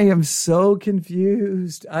 I am so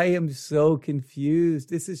confused.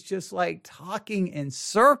 This is just like talking in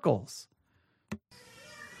circles.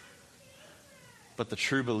 But the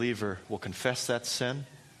true believer will confess that sin,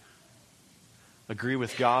 agree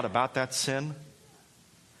with God about that sin,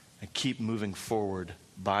 and keep moving forward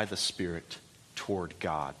by the Spirit toward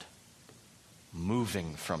God,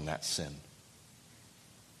 moving from that sin.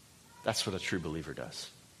 That's what a true believer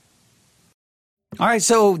does. All right,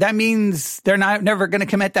 so that means they're never going to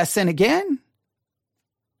commit that sin again?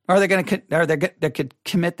 Or are they could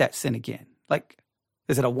commit that sin again? Like,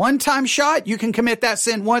 is it a one-time shot? You can commit that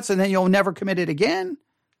sin once and then you'll never commit it again?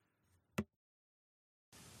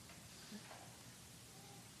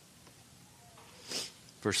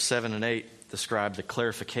 Verse 7 and 8 describe the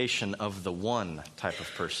clarification of the one type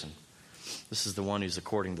of person. This is the one who's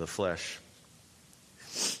according to the flesh.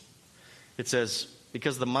 It says,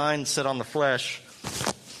 because the mind set on the flesh,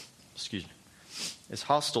 is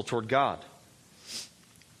hostile toward God.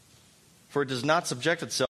 For it does not subject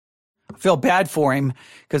itself. I feel bad for him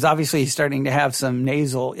because obviously he's starting to have some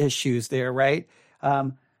nasal issues there, right?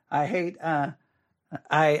 I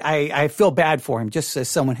feel bad for him just as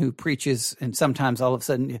someone who preaches, and sometimes all of a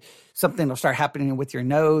sudden something will start happening with your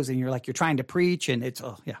nose and you're trying to preach and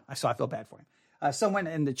so I feel bad for him. Someone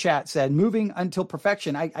in the chat said, moving until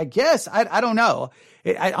perfection. I guess, I don't know.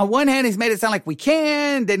 On one hand, he's made it sound like we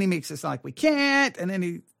can, then he makes it sound like we can't. And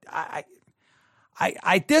then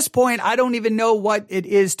at this point, I don't even know what it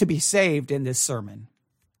is to be saved in this sermon.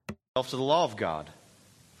 To the law of God,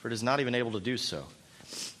 for it is not even able to do so.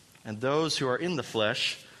 And those who are in the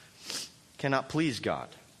flesh cannot please God.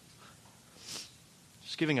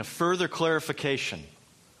 Just giving a further clarification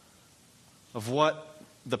of what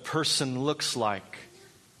the person looks like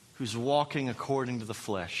who's walking according to the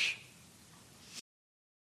flesh.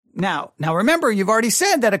 Now remember, you've already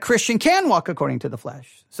said that a Christian can walk according to the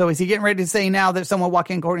flesh. So is he getting ready to say now that someone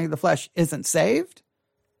walking according to the flesh isn't saved?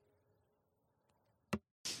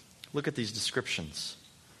 Look at these descriptions.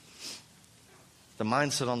 The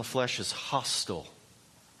mindset on the flesh is hostile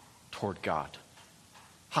toward God.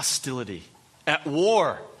 Hostility. At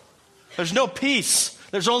war. There's no peace.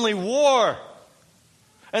 There's only war.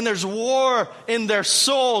 And there's war in their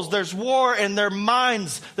souls. There's war in their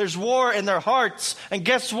minds. There's war in their hearts. And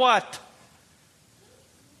guess what?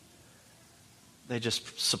 They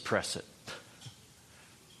just suppress it.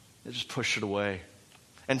 They just push it away.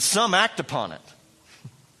 And some act upon it.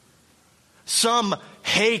 Some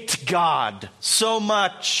hate God so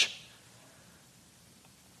much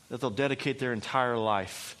that they'll dedicate their entire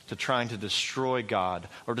life to trying to destroy God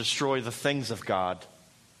or destroy the things of God.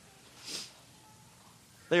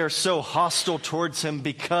 They are so hostile towards Him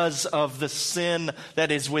because of the sin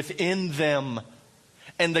that is within them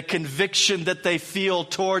and the conviction that they feel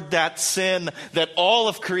toward that sin that all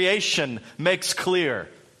of creation makes clear.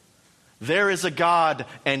 There is a God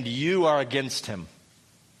and you are against Him.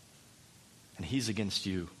 And He's against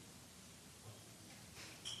you.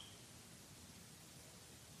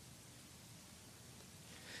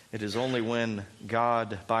 It is only when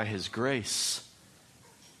God, by His grace,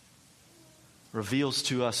 reveals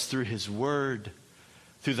to us through His Word,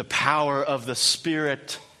 through the power of the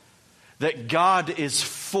Spirit, that God is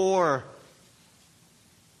for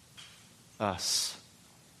us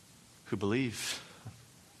who believe.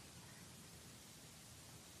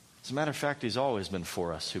 As a matter of fact, He's always been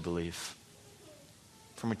for us who believe.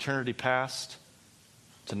 From eternity past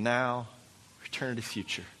to now, eternity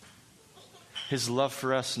future. His love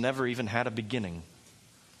for us never even had a beginning.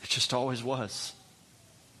 It just always was.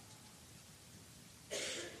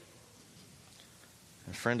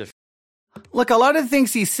 And friend, if look, a lot of the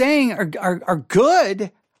things he's saying are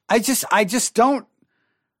good. I just don't.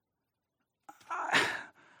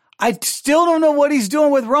 I still don't know what he's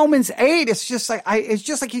doing with Romans 8. It's just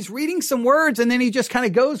like he's reading some words and then he just kind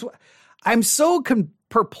of goes. I'm so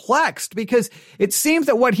perplexed because it seems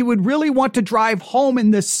that what he would really want to drive home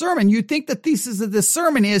in this sermon, you'd think the thesis of this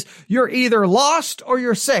sermon is you're either lost or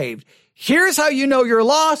you're saved. Here's how you know you're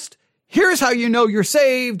lost. Here's how you know you're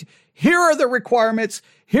saved. Here are the requirements.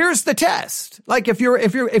 Here's the test. Like if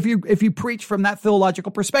you preach from that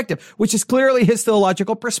theological perspective, which is clearly his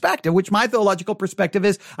theological perspective, which my theological perspective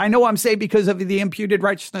is, I know I'm saved because of the imputed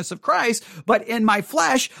righteousness of Christ, but in my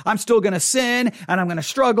flesh, I'm still going to sin and I'm going to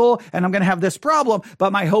struggle and I'm going to have this problem.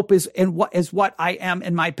 But my hope is in what I am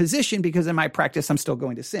in my position, because in my practice, I'm still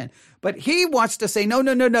going to sin. But he wants to say, no,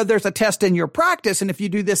 there's a test in your practice. And if you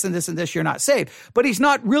do this and this and this, you're not saved. But he's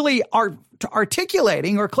not really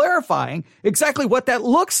articulating or clarifying exactly what that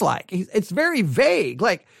looks like. It's very vague.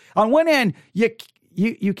 Like on one end,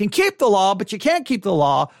 you can keep the law, but you can't keep the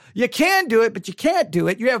law. You can do it, but you can't do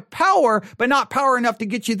it. You have power, but not power enough to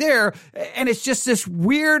get you there. And it's just this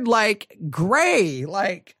weird, like gray,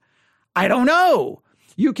 like, I don't know.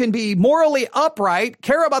 You can be morally upright,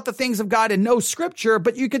 care about the things of God and know scripture,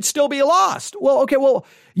 but you could still be lost. Well, okay,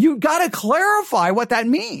 you got to clarify what that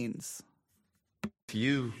means. If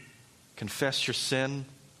you confess your sin,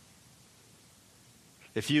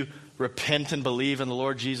 if you repent and believe in the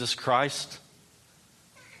Lord Jesus Christ,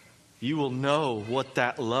 you will know what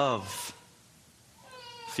that love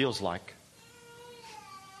feels like.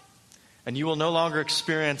 And you will no longer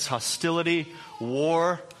experience hostility,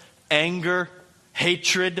 war, anger,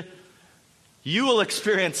 hatred. You will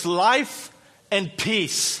experience life and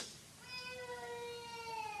peace.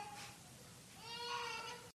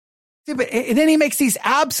 And then he makes these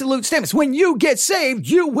absolute statements. When you get saved,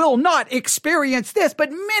 you will not experience this.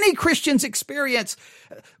 But many Christians experience.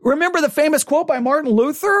 Remember the famous quote by Martin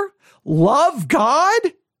Luther? Love God?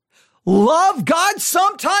 Love God?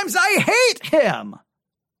 Sometimes I hate him.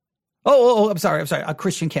 I'm sorry. A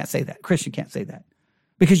Christian can't say that. Christian can't say that.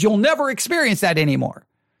 Because you'll never experience that anymore.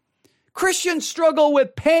 Christians struggle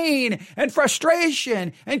with pain and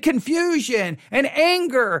frustration and confusion and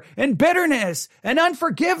anger and bitterness and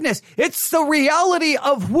unforgiveness. It's the reality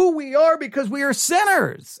of who we are because we are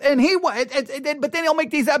sinners. But then he'll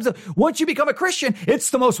make these absolute, once you become a Christian, it's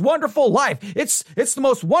the most wonderful life. It's the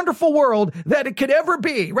most wonderful world that it could ever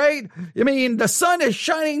be, right? I mean, the sun is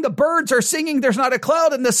shining, the birds are singing, there's not a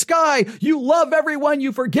cloud in the sky. You love everyone,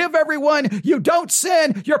 you forgive everyone, you don't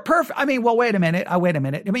sin, you're perfect. I mean, well, wait a minute. I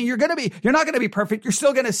mean, you're not going to be perfect. You're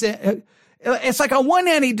still going to sin. It's like on one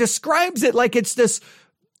hand, he describes it like it's this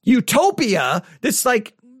utopia, this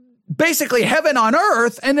like basically heaven on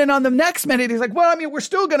earth. And then on the next minute, he's like, well, I mean, we're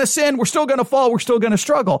still going to sin. We're still going to fall. We're still going to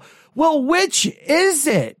struggle. Well, which is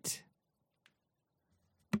it?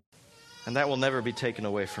 And that will never be taken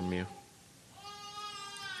away from you.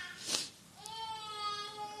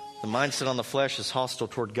 The mindset on the flesh is hostile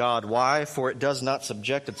toward God. Why? For it does not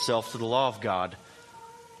subject itself to the law of God.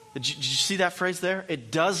 Did you see that phrase there?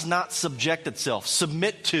 It does not subject itself,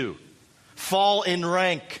 submit to, fall in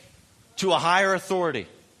rank to a higher authority.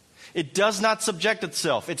 It does not subject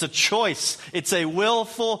itself. It's a choice. It's a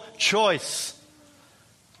willful choice.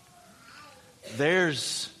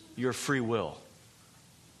 There's your free will.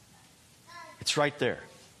 It's right there.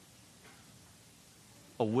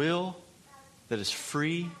 A will that is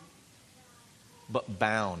free but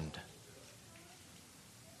bound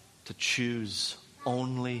to choose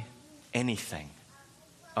only anything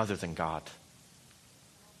other than God.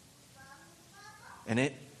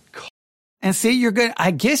 And see,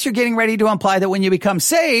 I guess you're getting ready to imply that when you become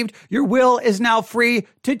saved, your will is now free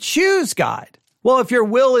to choose God. Well, if your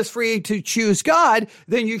will is free to choose God,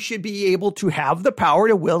 then you should be able to have the power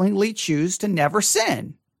to willingly choose to never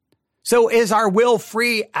sin. So is our will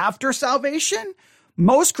free after salvation?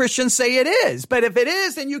 Most Christians say it is, but if it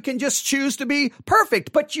is, then you can just choose to be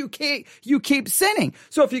perfect, but you keep sinning.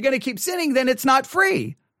 So if you're going to keep sinning, then it's not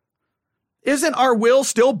free. Isn't our will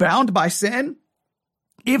still bound by sin,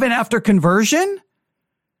 even after conversion?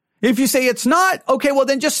 If you say it's not, okay, well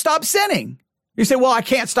then just stop sinning. You say, well, I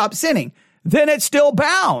can't stop sinning. Then it's still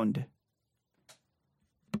bound.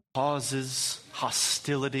 Causes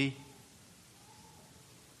hostility.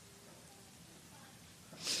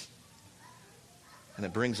 And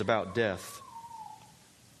it brings about death.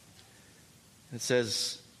 It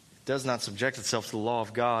says, it does not subject itself to the law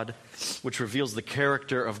of God, which reveals the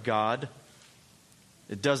character of God.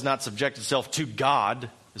 It does not subject itself to God,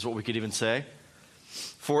 is what we could even say.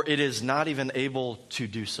 For it is not even able to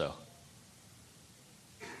do so.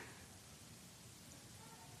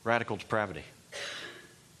 Radical depravity.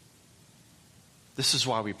 This is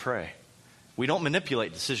why we pray. We don't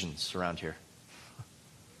manipulate decisions around here.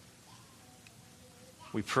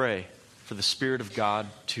 We pray for the Spirit of God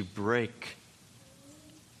to break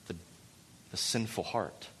the sinful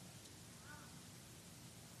heart.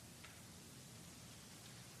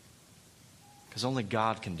 Because only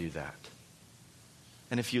God can do that.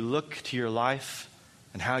 And if you look to your life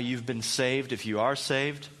and how you've been saved, if you are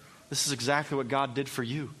saved, this is exactly what God did for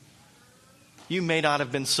you. You may not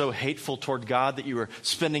have been so hateful toward God that you were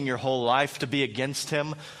spending your whole life to be against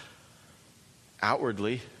Him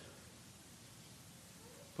outwardly.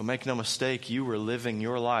 But make no mistake, you were living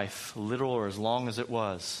your life, little or as long as it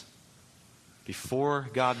was, before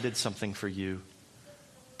God did something for you,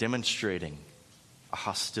 demonstrating a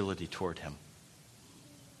hostility toward Him.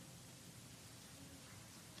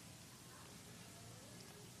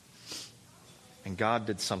 And God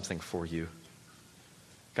did something for you.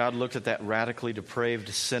 God looked at that radically depraved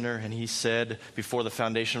sinner and He said, before the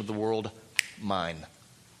foundation of the world, mine.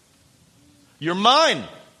 You're mine.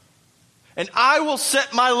 And I will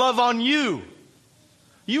set my love on you.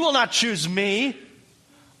 You will not choose me.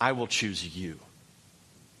 I will choose you.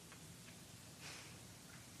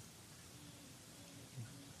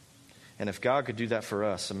 And if God could do that for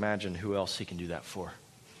us, imagine who else He can do that for.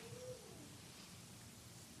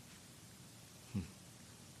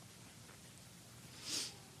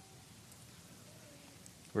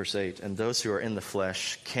 Verse 8, and those who are in the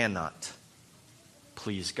flesh cannot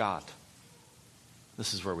please God.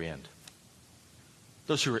 This is where we end.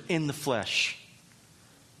 Those who are in the flesh,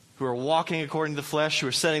 who are walking according to the flesh, who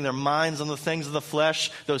are setting their minds on the things of the flesh,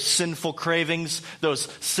 those sinful cravings, those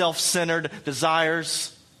self-centered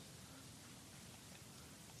desires,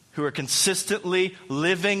 who are consistently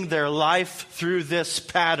living their life through this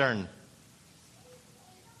pattern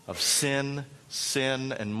of sin,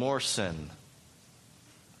 sin, and more sin.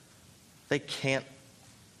 They can't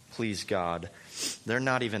please God. They're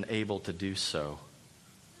not even able to do so.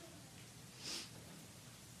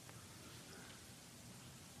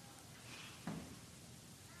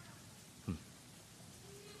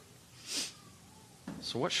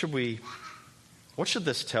 So what should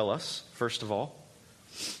this tell us, first of all?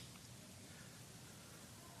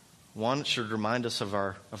 One, it should remind us of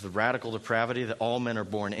the radical depravity that all men are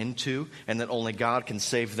born into and that only God can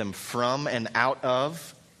save them from and out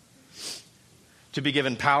of. To be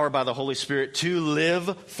given power by the Holy Spirit to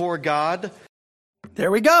live for God.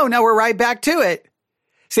 There we go. Now we're right back to it.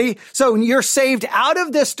 See, so you're saved out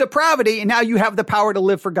of this depravity and now you have the power to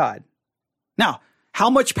live for God. Now, how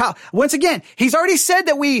much power? Once again, he's already said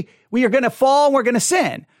that we are going to fall and we're going to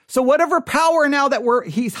sin. So whatever power now that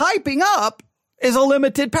he's hyping up is a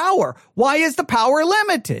limited power. Why is the power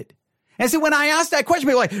limited? And see, when I ask that question,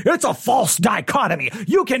 people are like, it's a false dichotomy.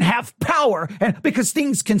 You can have power and because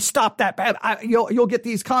things can stop that. You'll get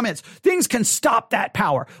these comments. Things can stop that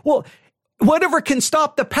power. Well, whatever can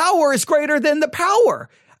stop the power is greater than the power.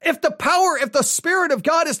 If the Spirit of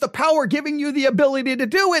God is the power giving you the ability to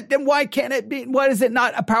do it, then why is it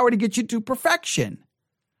not a power to get you to perfection?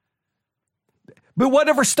 But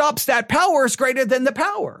whatever stops that power is greater than the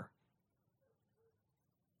power.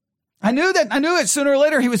 I knew it sooner or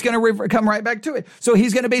later he was going to come right back to it. So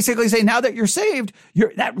he's going to basically say, now that you're saved,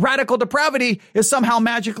 that radical depravity is somehow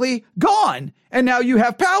magically gone. And now you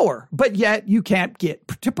have power, but yet you can't get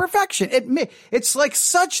to perfection. It's like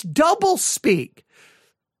such double speak.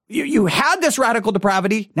 You had this radical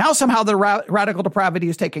depravity. Now somehow the radical depravity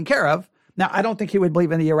is taken care of. Now, I don't think he would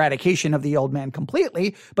believe in the eradication of the old man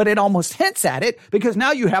completely, but it almost hints at it because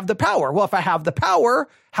now you have the power. Well, if I have the power,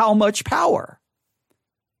 how much power?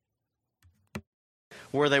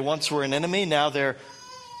 Where they once were an enemy, now they're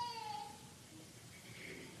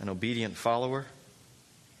an obedient follower.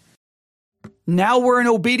 Now we're an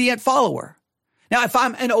obedient follower. Now, if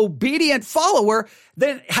I'm an obedient follower,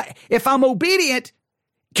 then if I'm obedient,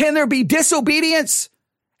 can there be disobedience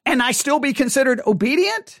and I still be considered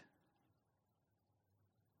obedient?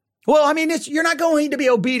 Well, I mean, you're not going to be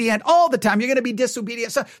obedient all the time. You're going to be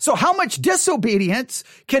disobedient. So how much disobedience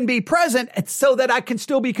can be present so that I can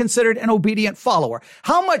still be considered an obedient follower?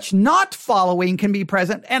 How much not following can be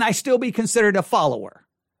present and I still be considered a follower?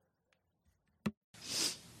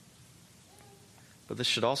 But this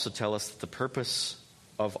should also tell us that the purpose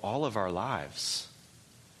of all of our lives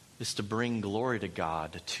is to bring glory to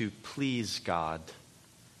God, to please God.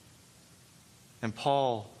 And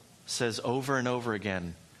Paul says over and over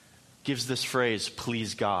again, gives this phrase,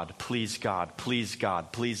 please God, please God, please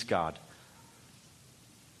God, please God.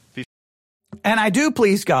 And I do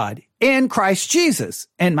please God in Christ Jesus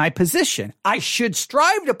in my position. I should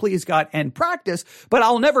strive to please God in practice, but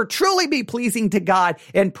I'll never truly be pleasing to God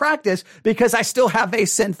in practice because I still have a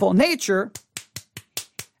sinful nature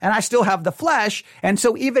and I still have the flesh. And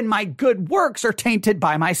so even my good works are tainted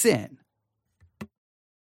by my sin.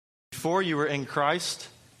 Before you were in Christ,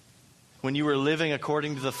 when you were living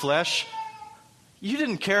according to the flesh, you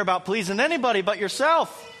didn't care about pleasing anybody but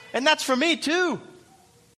yourself. And that's for me too.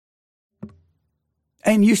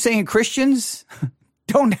 And you saying Christians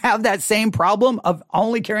don't have that same problem of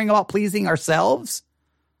only caring about pleasing ourselves?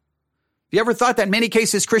 You ever thought that in many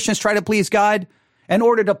cases Christians try to please God in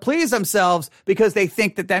order to please themselves because they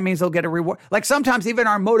think that means they'll get a reward? Like sometimes even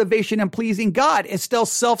our motivation in pleasing God is still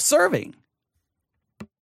self-serving.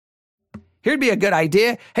 Here'd be a good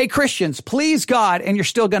idea. Hey, Christians, please God, and you're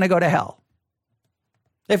still going to go to hell.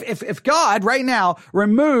 If God right now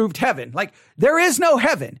removed heaven, like there is no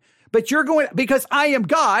heaven, but you're going, because I am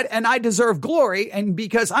God and I deserve glory, and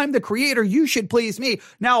because I'm the creator, you should please me.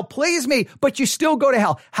 Now please me, but you still go to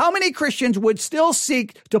hell. How many Christians would still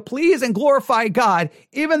seek to please and glorify God,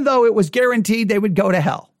 even though it was guaranteed they would go to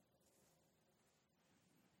hell?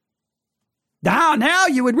 Now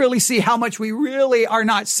you would really see how much we really are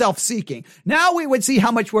not self-seeking. Now we would see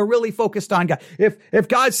how much we're really focused on God. If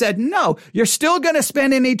God said, no, you're still going to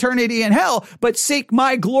spend an eternity in hell, but seek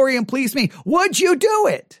my glory and please me, would you do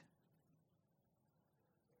it?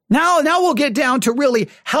 Now we'll get down to really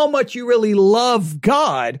how much you really love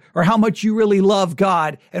God or how much you really love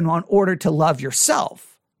God in order to love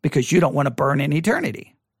yourself. because you don't want to burn in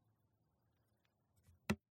eternity.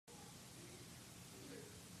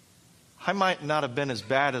 I might not have been as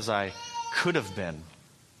bad as I could have been,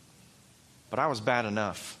 but I was bad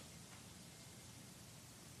enough.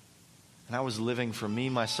 And I was living for me,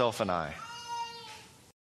 myself, and I.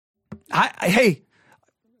 Hey,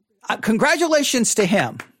 congratulations to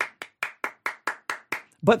him.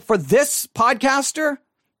 But for this podcaster,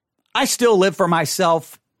 I still live for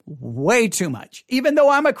myself way too much. Even though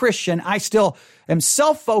I'm a Christian, I still am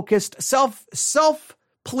self-focused,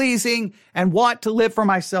 self-pleasing, and want to live for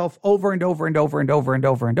myself over and over and over and over and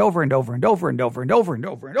over and over and over and over and over and over and over and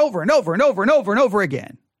over and over and over and over and over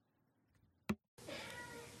again.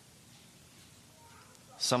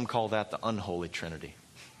 Some call that the unholy Trinity.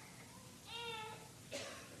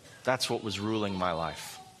 That's what was ruling my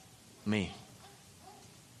life. Me.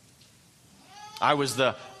 I was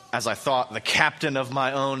as I thought, the captain of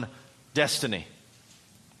my own destiny.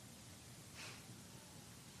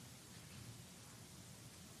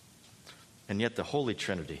 And yet the Holy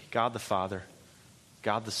Trinity, God the Father,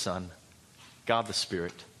 God the Son, God the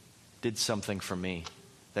Spirit, did something for me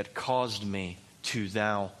that caused me to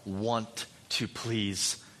now want to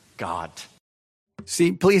please God.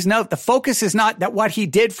 See, please note, the focus is not that what he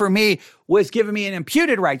did for me was giving me an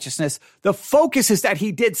imputed righteousness. The focus is that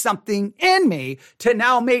he did something in me to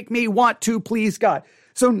now make me want to please God.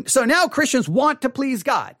 So now Christians want to please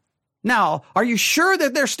God. Now, are you sure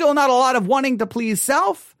that there's still not a lot of wanting to please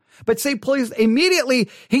self? But say, please,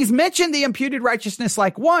 immediately, he's mentioned the imputed righteousness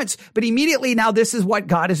like once, but immediately now this is what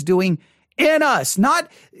God is doing in us.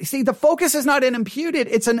 The focus is not an imputed,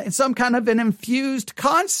 it's some kind of an infused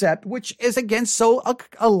concept, which is again so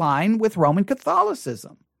aligned with Roman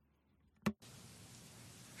Catholicism.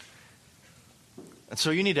 And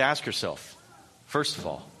so you need to ask yourself, first of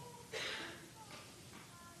all,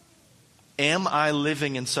 am I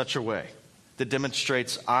living in such a way that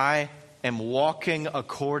demonstrates I am walking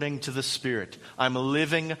according to the Spirit? I'm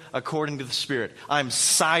living according to the Spirit. I'm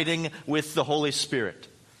siding with the Holy Spirit.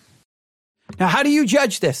 Now, how do you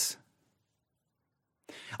judge this?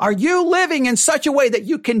 Are you living in such a way that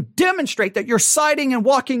you can demonstrate that you're siding and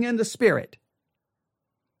walking in the Spirit?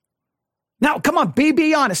 Now, come on,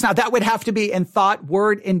 be honest. Now, that would have to be in thought,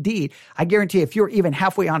 word, and deed. I guarantee if you're even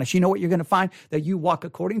halfway honest, you know what you're going to find? That you walk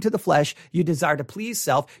according to the flesh, you desire to please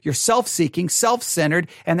self, you're self-seeking, self-centered,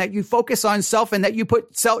 and that you focus on self, and that you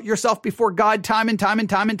put yourself before God time and time and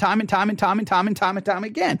time and time and time and time and time and time and time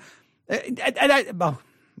again.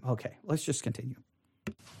 Okay, let's just continue.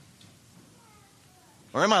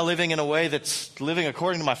 Or am I living in a way that's living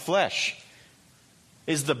according to my flesh?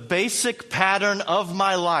 Is the basic pattern of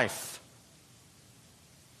my life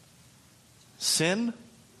sin?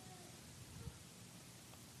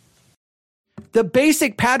 The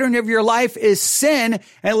basic pattern of your life is sin,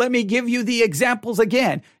 and let me give you the examples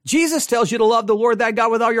again. Jesus tells you to love the Lord thy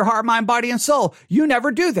God with all your heart, mind, body, and soul. You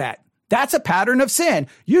never do that. That's a pattern of sin.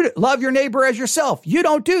 You love your neighbor as yourself. You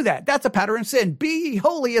don't do that. That's a pattern of sin. Be ye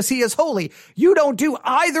holy as he is holy. You don't do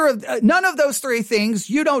none of those three things.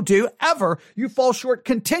 You don't do ever. You fall short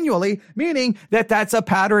continually, meaning that that's a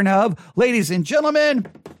pattern of, ladies and gentlemen,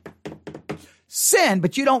 sin,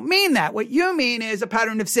 but you don't mean that. What you mean is a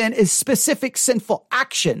pattern of sin is specific sinful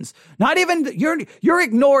actions. Not even, you're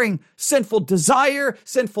ignoring sinful desire,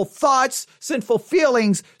 sinful thoughts, sinful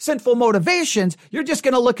feelings, sinful motivations. You're just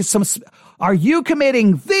going to look at are you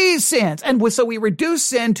committing these sins? And so we reduce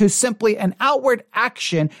sin to simply an outward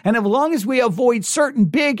action. And as long as we avoid certain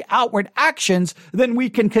big outward actions, then we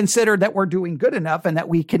can consider that we're doing good enough and that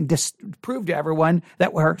we can prove to everyone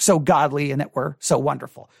that we're so godly and that we're so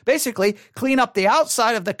wonderful. Basically, clean up the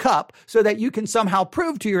outside of the cup so that you can somehow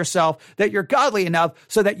prove to yourself that you're godly enough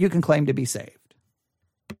so that you can claim to be saved.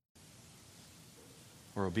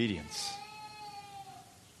 Or obedience.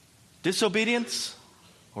 Disobedience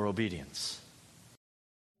or obedience?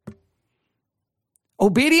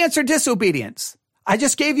 Obedience or disobedience? I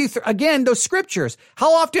just gave you, again, those scriptures.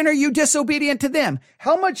 How often are you disobedient to them?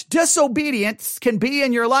 How much disobedience can be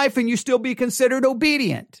in your life and you still be considered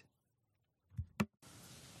obedient?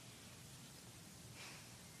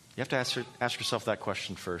 You have to ask yourself that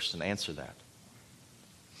question first and answer that.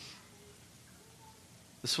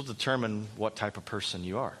 This will determine what type of person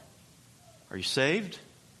you are. Are you saved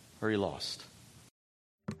or are you lost?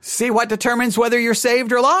 See what determines whether you're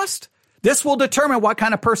saved or lost? This will determine what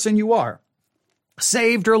kind of person you are.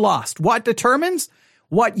 Saved or lost. What determines?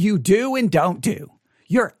 What you do and don't do.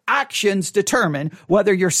 Your actions determine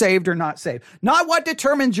whether you're saved or not saved. Not what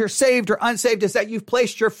determines you're saved or unsaved is that you've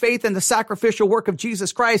placed your faith in the sacrificial work of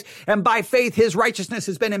Jesus Christ, and by faith, his righteousness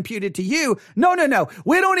has been imputed to you. No.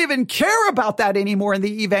 We don't even care about that anymore in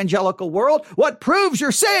the evangelical world. What proves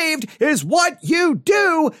you're saved is what you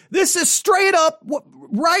do. This is straight up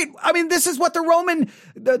right. I mean, this is what the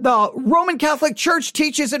Roman Catholic Church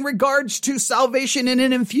teaches in regards to salvation and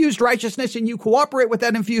an infused righteousness, and you cooperate with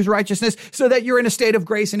that infused righteousness so that you're in a state of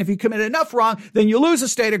grace. And if you commit enough wrong, then you lose a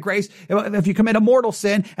state of grace. If you commit a mortal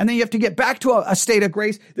sin, and then you have to get back to a state of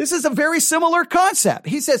grace. This is a very similar concept.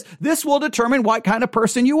 He says this will determine what kind of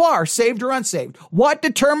person you are, saved or unsaved. What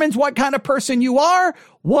determines what kind of person you are?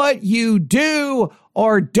 What you do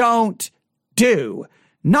or don't do.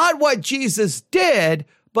 Not what Jesus did,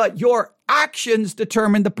 but your actions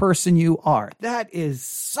determine the person you are. That is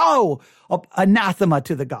so anathema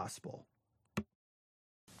to the gospel.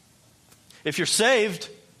 If you're saved,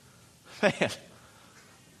 man,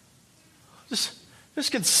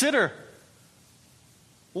 just consider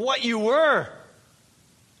what you were,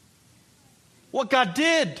 what God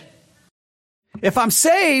did. If I'm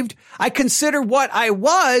saved, I consider what I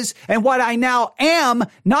was and what I now am,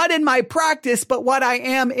 not in my practice, but what I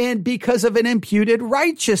am in because of an imputed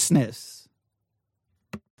righteousness.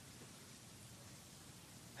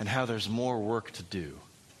 And how there's more work to do.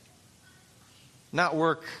 Not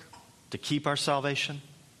work to keep our salvation,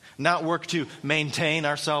 not work to maintain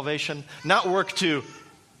our salvation, not work to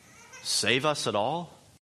save us at all,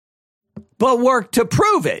 but work to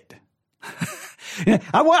prove it.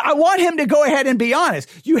 I want him to go ahead and be honest.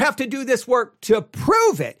 You have to do this work to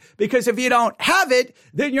prove it, because if you don't have it,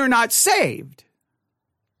 then you're not saved.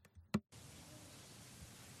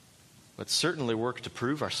 But certainly work to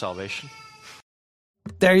prove our salvation.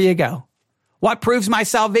 There you go. What proves my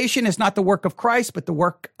salvation is not the work of Christ, but the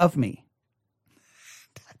work of me.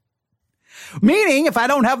 Meaning, if I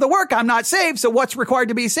don't have the work, I'm not saved. So what's required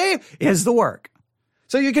to be saved is the work.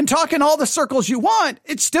 So you can talk in all the circles you want.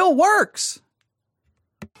 It still works.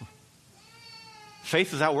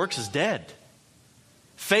 Faith without works is dead.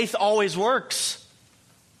 Faith always works.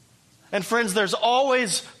 And friends, there's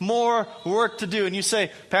always more work to do. And you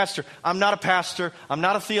say, Pastor, I'm not a pastor. I'm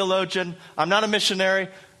not a theologian. I'm not a missionary.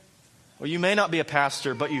 Well, you may not be a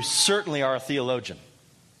pastor, but you certainly are a theologian.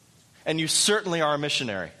 And you certainly are a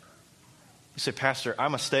missionary. You say, Pastor,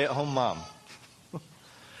 I'm a stay-at-home mom.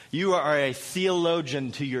 You are a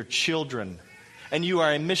theologian to your children, and you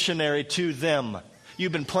are a missionary to them.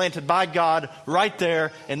 You've been planted by God right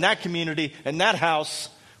there in that community, in that house,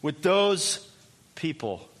 with those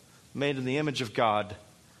people made in the image of God.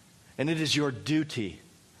 And it is your duty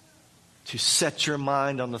to set your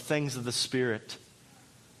mind on the things of the Spirit,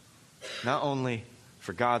 not only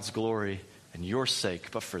for God's glory and your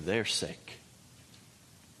sake, but for their sake.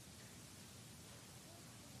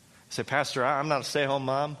 You say, Pastor, I'm not a stay-at-home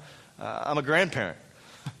mom. I'm a grandparent.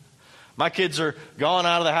 My kids are gone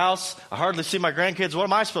out of the house. I hardly see my grandkids. What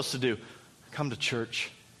am I supposed to do? Come to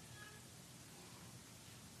church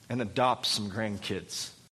and adopt some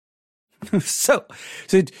grandkids. So,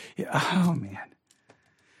 oh man.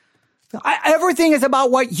 Everything is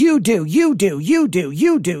about what you do,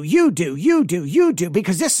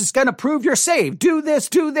 because this is going to prove you're saved. Do this,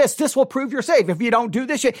 this will prove you're saved. If you don't do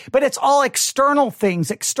this, but it's all external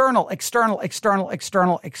things, external.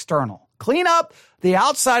 Clean up the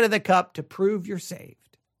outside of the cup to prove you're saved.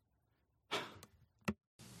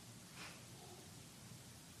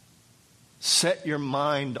 Set your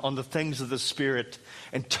mind on the things of the Spirit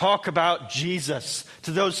and talk about Jesus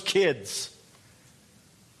to those kids.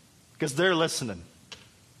 Because they're listening.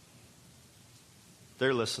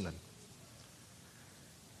 They're listening.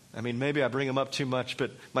 I mean, maybe I bring them up too much,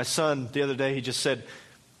 but my son the other day, he just said,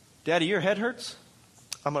 Daddy, your head hurts?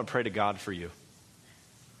 I'm going to pray to God for you.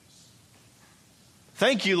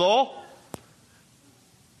 Thank you, Lowell.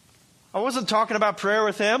 I wasn't talking about prayer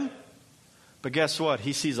with him, but guess what?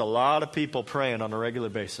 He sees a lot of people praying on a regular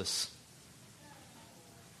basis.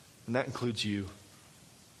 And that includes you.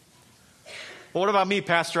 Well, what about me,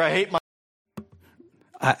 Pastor? I hate my...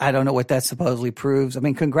 I don't know what that supposedly proves. I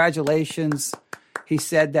mean, congratulations. He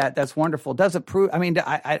said that. That's wonderful. Does it prove? I mean,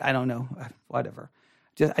 I don't know. Whatever.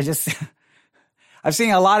 I've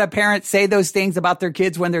seen a lot of parents say those things about their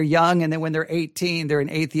kids when they're young, and then when they're 18, they're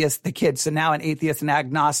an atheist. The kid's now an atheist and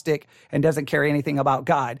agnostic and doesn't care anything about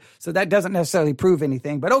God. So that doesn't necessarily prove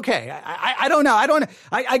anything. But okay, I don't know.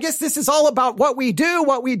 I guess this is all about what we do.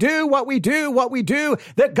 The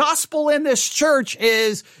gospel in this church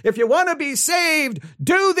is, if you want to be saved,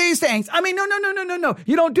 do these things. I mean, no.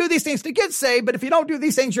 You don't do these things to get saved, but if you don't do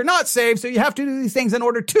these things, you're not saved. So you have to do these things in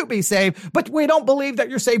order to be saved. But we don't believe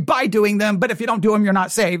that you're saved by doing them. But if you don't do them, you're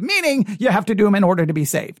not saved, meaning you have to do them in order to be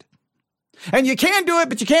saved. And you can do it,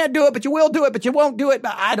 but you can't do it, but you will do it, but you won't do it.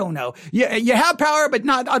 But I don't know. You have power, but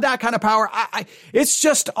not that kind of power. It's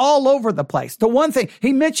just all over the place. The one thing,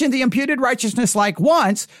 he mentioned the imputed righteousness like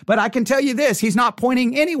once, but I can tell you this, he's not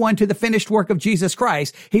pointing anyone to the finished work of Jesus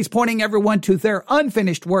Christ. He's pointing everyone to their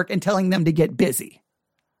unfinished work and telling them to get busy.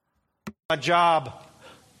 My job.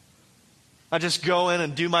 I just go in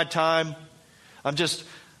and do my time. I'm just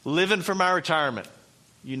living for my retirement.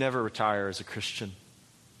 You never retire as a Christian.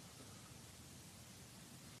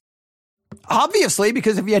 Obviously,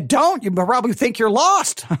 because if you don't, you probably think you're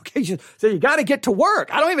lost. Okay, so you got to get to work.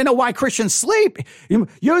 I don't even know why Christians sleep. You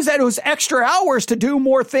use those extra hours to do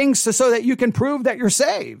more things so that you can prove that you're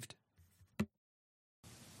saved.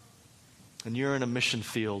 And you're in a mission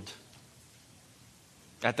field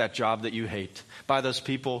at that job that you hate, by those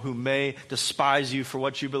people who may despise you for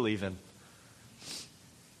what you believe in.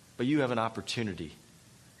 But you have an opportunity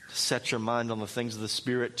to set your mind on the things of the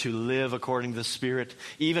Spirit, to live according to the Spirit.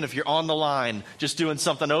 Even if you're on the line, just doing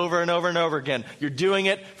something over and over and over again, you're doing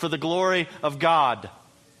it for the glory of God.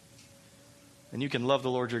 And you can love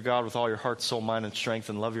the Lord your God with all your heart, soul, mind, and strength,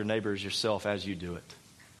 and love your neighbor as yourself as you do it.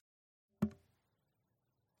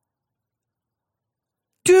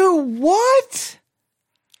 Do what?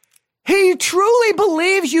 He truly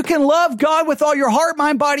believes you can love God with all your heart,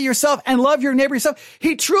 mind, body, yourself, and love your neighbor yourself.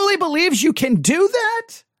 He truly believes you can do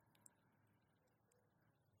that?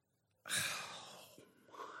 Oh,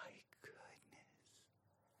 my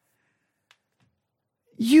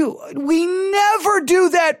goodness. We never do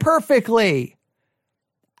that perfectly.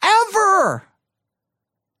 Ever.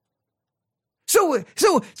 So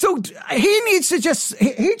he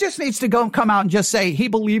just needs to come out and just say he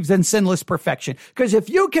believes in sinless perfection. Because if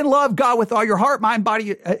you can love God with all your heart, mind,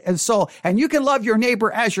 body, and soul, and you can love your neighbor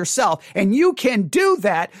as yourself, and you can do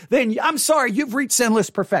that, then I'm sorry, you've reached sinless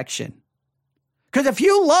perfection. Because if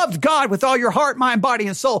you loved God with all your heart, mind, body,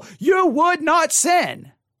 and soul, you would not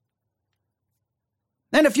sin.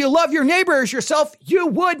 And if you love your neighbor as yourself, you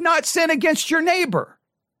would not sin against your neighbor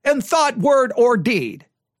in thought, word, or deed.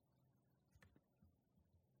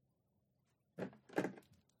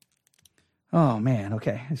 Oh, man.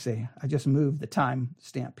 Okay. Let's see. I just moved the time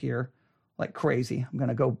stamp here like crazy. I'm going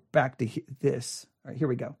to go back to this. All right, here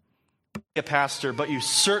we go. A pastor, but you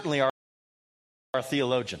certainly are a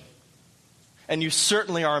theologian. And you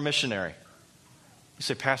certainly are a missionary. You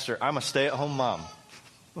say, Pastor, I'm a stay-at-home mom.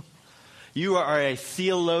 You are a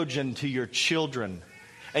theologian to your children.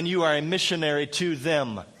 And you are a missionary to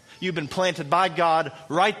them. You've been planted by God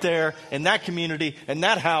right there in that community, in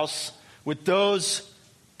that house, with those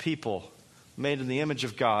people made in the image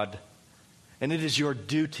of God. And it is your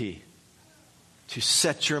duty to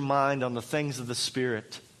set your mind on the things of the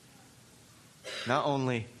Spirit, not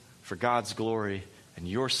only for God's glory and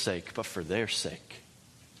your sake, but for their sake.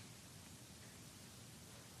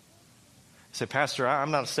 You say, Pastor,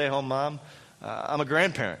 I'm not a stay-at-home mom. I'm a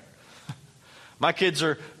grandparent. My kids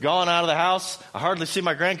are gone out of the house. I hardly see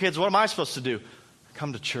my grandkids. What am I supposed to do?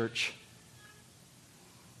 Come to church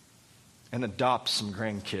and adopt some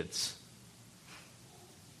grandkids.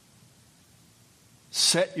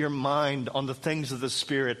 Set your mind on the things of the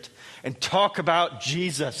Spirit and talk about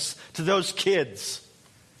Jesus to those kids.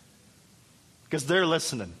 Because they're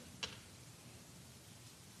listening.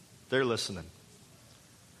 They're listening.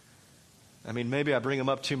 I mean, maybe I bring them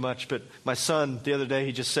up too much, but my son the other day,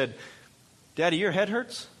 he just said, Daddy, your head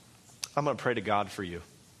hurts? I'm going to pray to God for you.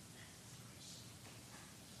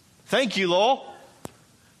 Thank you, Lowell.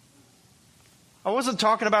 I wasn't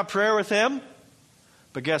talking about prayer with him.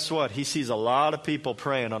 But guess what? He sees a lot of people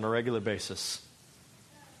praying on a regular basis.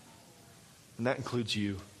 And that includes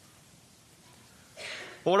you.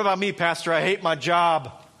 Well, what about me, Pastor? I hate my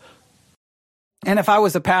job. And if I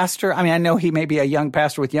was a pastor, I mean, I know he may be a young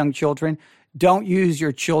pastor with young children. Don't use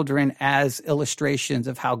your children as illustrations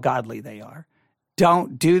of how godly they are.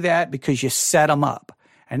 Don't do that because you set them up.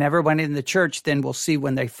 And everyone in the church then will see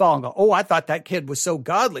when they fall and go, oh, I thought that kid was so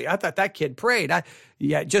godly. I thought that kid prayed.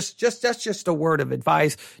 That's just a word of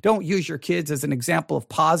advice. Don't use your kids as an example of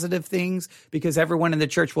positive things, because everyone in the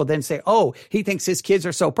church will then say, oh, he thinks his kids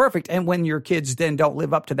are so perfect. And when your kids then don't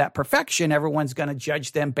live up to that perfection, everyone's going to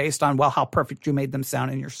judge them based on, well, how perfect you made them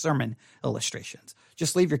sound in your sermon illustrations.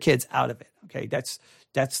 Just leave your kids out of it. Okay. That's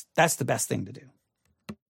the best thing to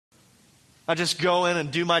do. I just go in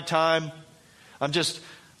and do my time. I'm just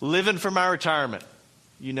living for my retirement.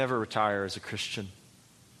 You never retire as a Christian.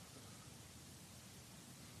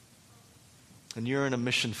 And you're in a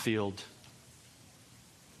mission field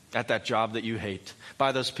at that job that you hate,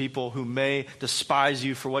 by those people who may despise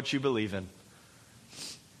you for what you believe in.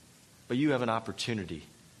 But you have an opportunity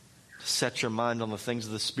to set your mind on the things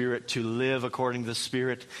of the Spirit, to live according to the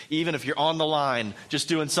Spirit. Even if you're on the line, just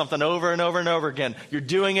doing something over and over and over again, you're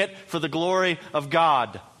doing it for the glory of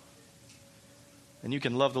God. And you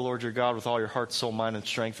can love the Lord your God with all your heart, soul, mind, and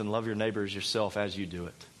strength, and love your neighbor as yourself as you do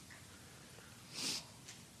it.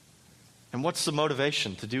 And what's the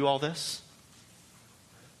motivation to do all this?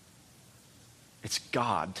 It's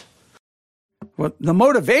God. Well, the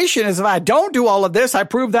motivation is, if I don't do all of this, I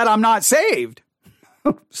prove that I'm not saved.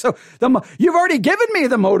 So you've already given me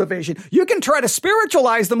the motivation. You can try to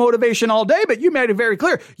spiritualize the motivation all day, but you made it very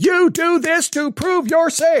clear. You do this to prove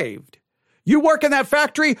you're saved. You work in that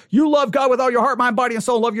factory. You love God with all your heart, mind, body, and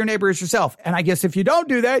soul. Love your neighbor as yourself. And I guess if you don't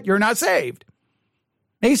do that, you're not saved.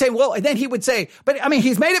 And he's saying, well, and then he would say, but I mean,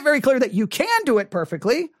 he's made it very clear that you can do it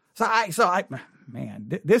perfectly.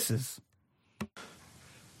 This is.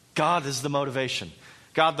 God is the motivation.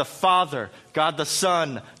 God the Father, God the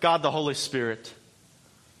Son, God the Holy Spirit.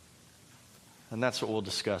 And that's what we'll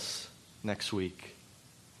discuss next week,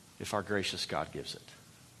 if our gracious God gives it.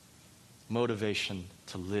 Motivation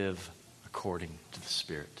to live according to the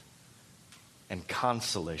Spirit. And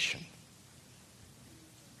consolation.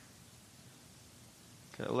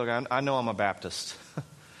 Okay, look, I know I'm a Baptist.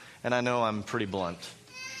 And I know I'm pretty blunt.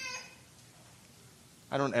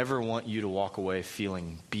 I don't ever want you to walk away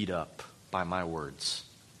feeling beat up by my words.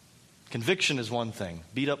 Conviction is one thing.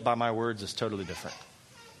 Beat up by my words is totally different.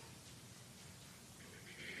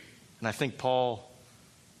 And I think Paul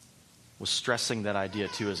was stressing that idea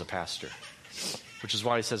too as a pastor, which is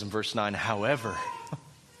why he says in verse 9, however,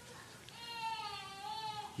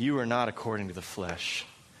 you are not according to the flesh,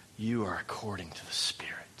 you are according to the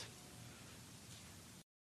Spirit.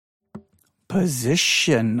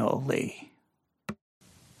 Positionally.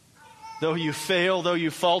 Though you fail, though you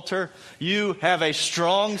falter, you have a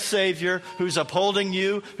strong Savior who's upholding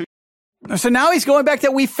you. So now he's going back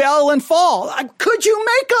that we fell and fall. Could you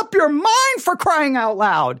make up your mind, for crying out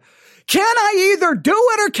loud? Can I either do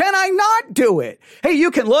it or can I not do it? Hey,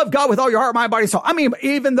 you can love God with all your heart, mind, body, soul. I mean,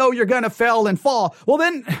 even though you're going to fail and fall, well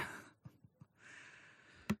then.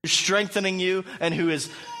 Who's strengthening you and who has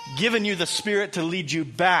given you the Spirit to lead you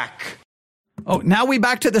back. Oh, now we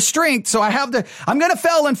back to the strength. So I'm going to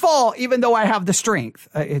fail and fall even though I have the strength.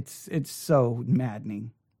 It's so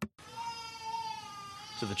maddening.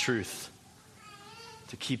 To the truth.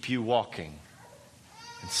 To keep you walking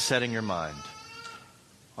and setting your mind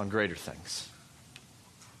on greater things.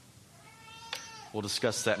 We'll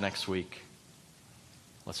discuss that next week.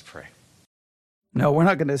 Let's pray. No, we're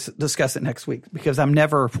not going to discuss it next week, because I'm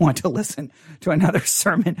never want to listen to another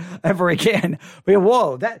sermon ever again. But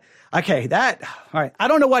all right. I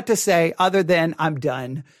don't know what to say other than I'm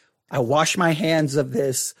done. I wash my hands of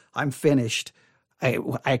this. I'm finished.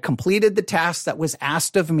 I completed the task that was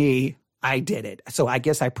asked of me. I did it. So I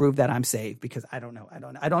guess I proved that I'm saved, because I don't know.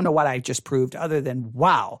 I don't know what I just proved other than,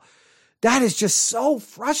 wow, that is just so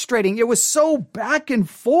frustrating. It was so back and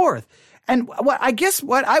forth. And what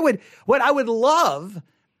I would love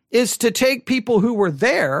is to take people who were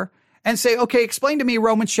there and say, okay, explain to me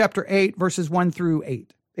Romans chapter 8, verses 1-8.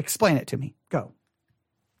 Explain it to me. Go.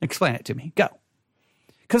 Explain it to me. Go.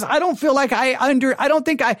 Because I don't feel like I don't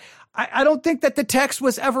think that the text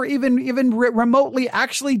was ever even remotely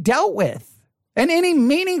actually dealt with in any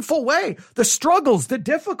meaningful way. The struggles, the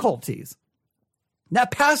difficulties.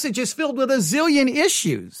 That passage is filled with a zillion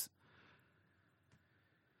issues.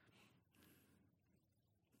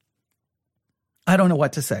 I don't know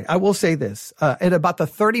what to say. I will say this. At about the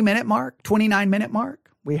 30-minute mark, 29-minute mark,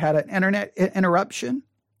 we had an internet interruption.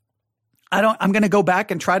 I'm going to go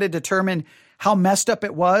back and try to determine how messed up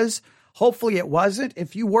it was. Hopefully it wasn't.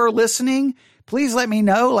 If you were listening, please let me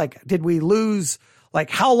know. Like, did we lose? Like,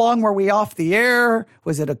 how long were we off the air?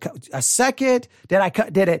 Was it a second?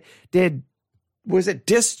 Did was it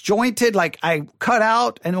disjointed? Like I cut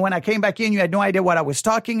out and when I came back in, you had no idea what I was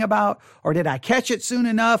talking about? Or did I catch it soon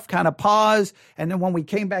enough, kind of pause? And then when we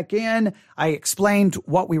came back in, I explained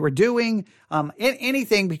what we were doing.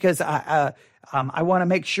 Anything, because I want to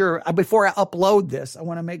make sure before I upload this, I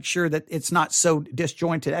want to make sure that it's not so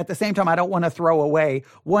disjointed. At the same time, I don't want to throw away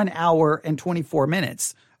 1 hour and 24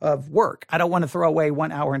 minutes of work. I don't want to throw away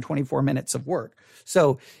 1 hour and 24 minutes of work.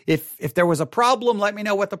 So if there was a problem, let me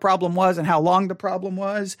know what the problem was and how long the problem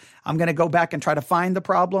was. I'm going to go back and try to find the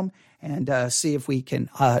problem and see if we can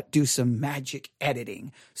do some magic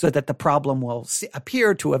editing so that the problem will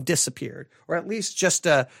appear to have disappeared, or at least just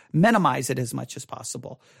minimize it as much as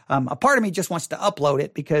possible. A part of me just wants to upload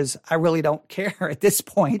it because I really don't care at this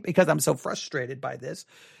point because I'm so frustrated by this.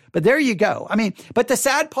 But there you go. I mean, but the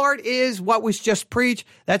sad part is what was just preached.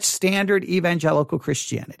 That's standard evangelical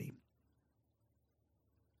Christianity.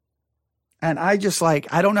 And I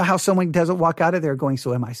don't know how someone doesn't walk out of there going,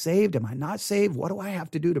 so am I saved? Am I not saved? What do I have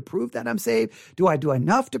to do to prove that I'm saved? Do I do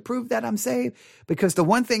enough to prove that I'm saved? Because the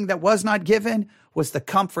one thing that was not given was the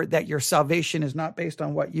comfort that your salvation is not based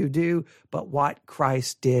on what you do, but what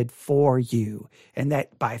Christ did for you. And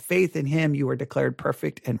that by faith in him, you are declared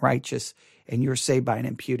perfect and righteous, and you're saved by an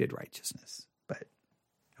imputed righteousness. But,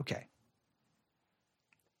 okay.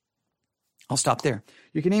 I'll stop there.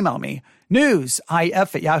 You can email me,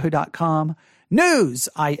 newsif@yahoo.com,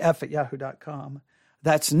 newsif@yahoo.com.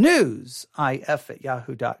 That's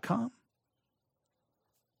newsif@yahoo.com.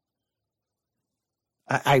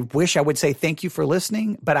 I wish I would say thank you for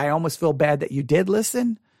listening, but I almost feel bad that you did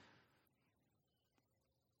listen.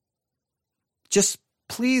 Just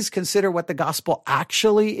please consider what the gospel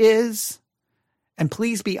actually is. And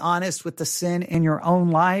please be honest with the sin in your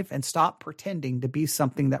own life and stop pretending to be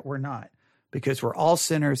something that we're not. Because we're all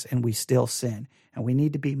sinners and we still sin. And we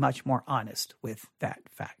need to be much more honest with that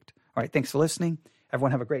fact. All right, thanks for listening.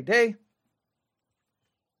 Everyone have a great day.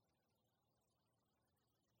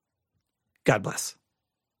 God bless.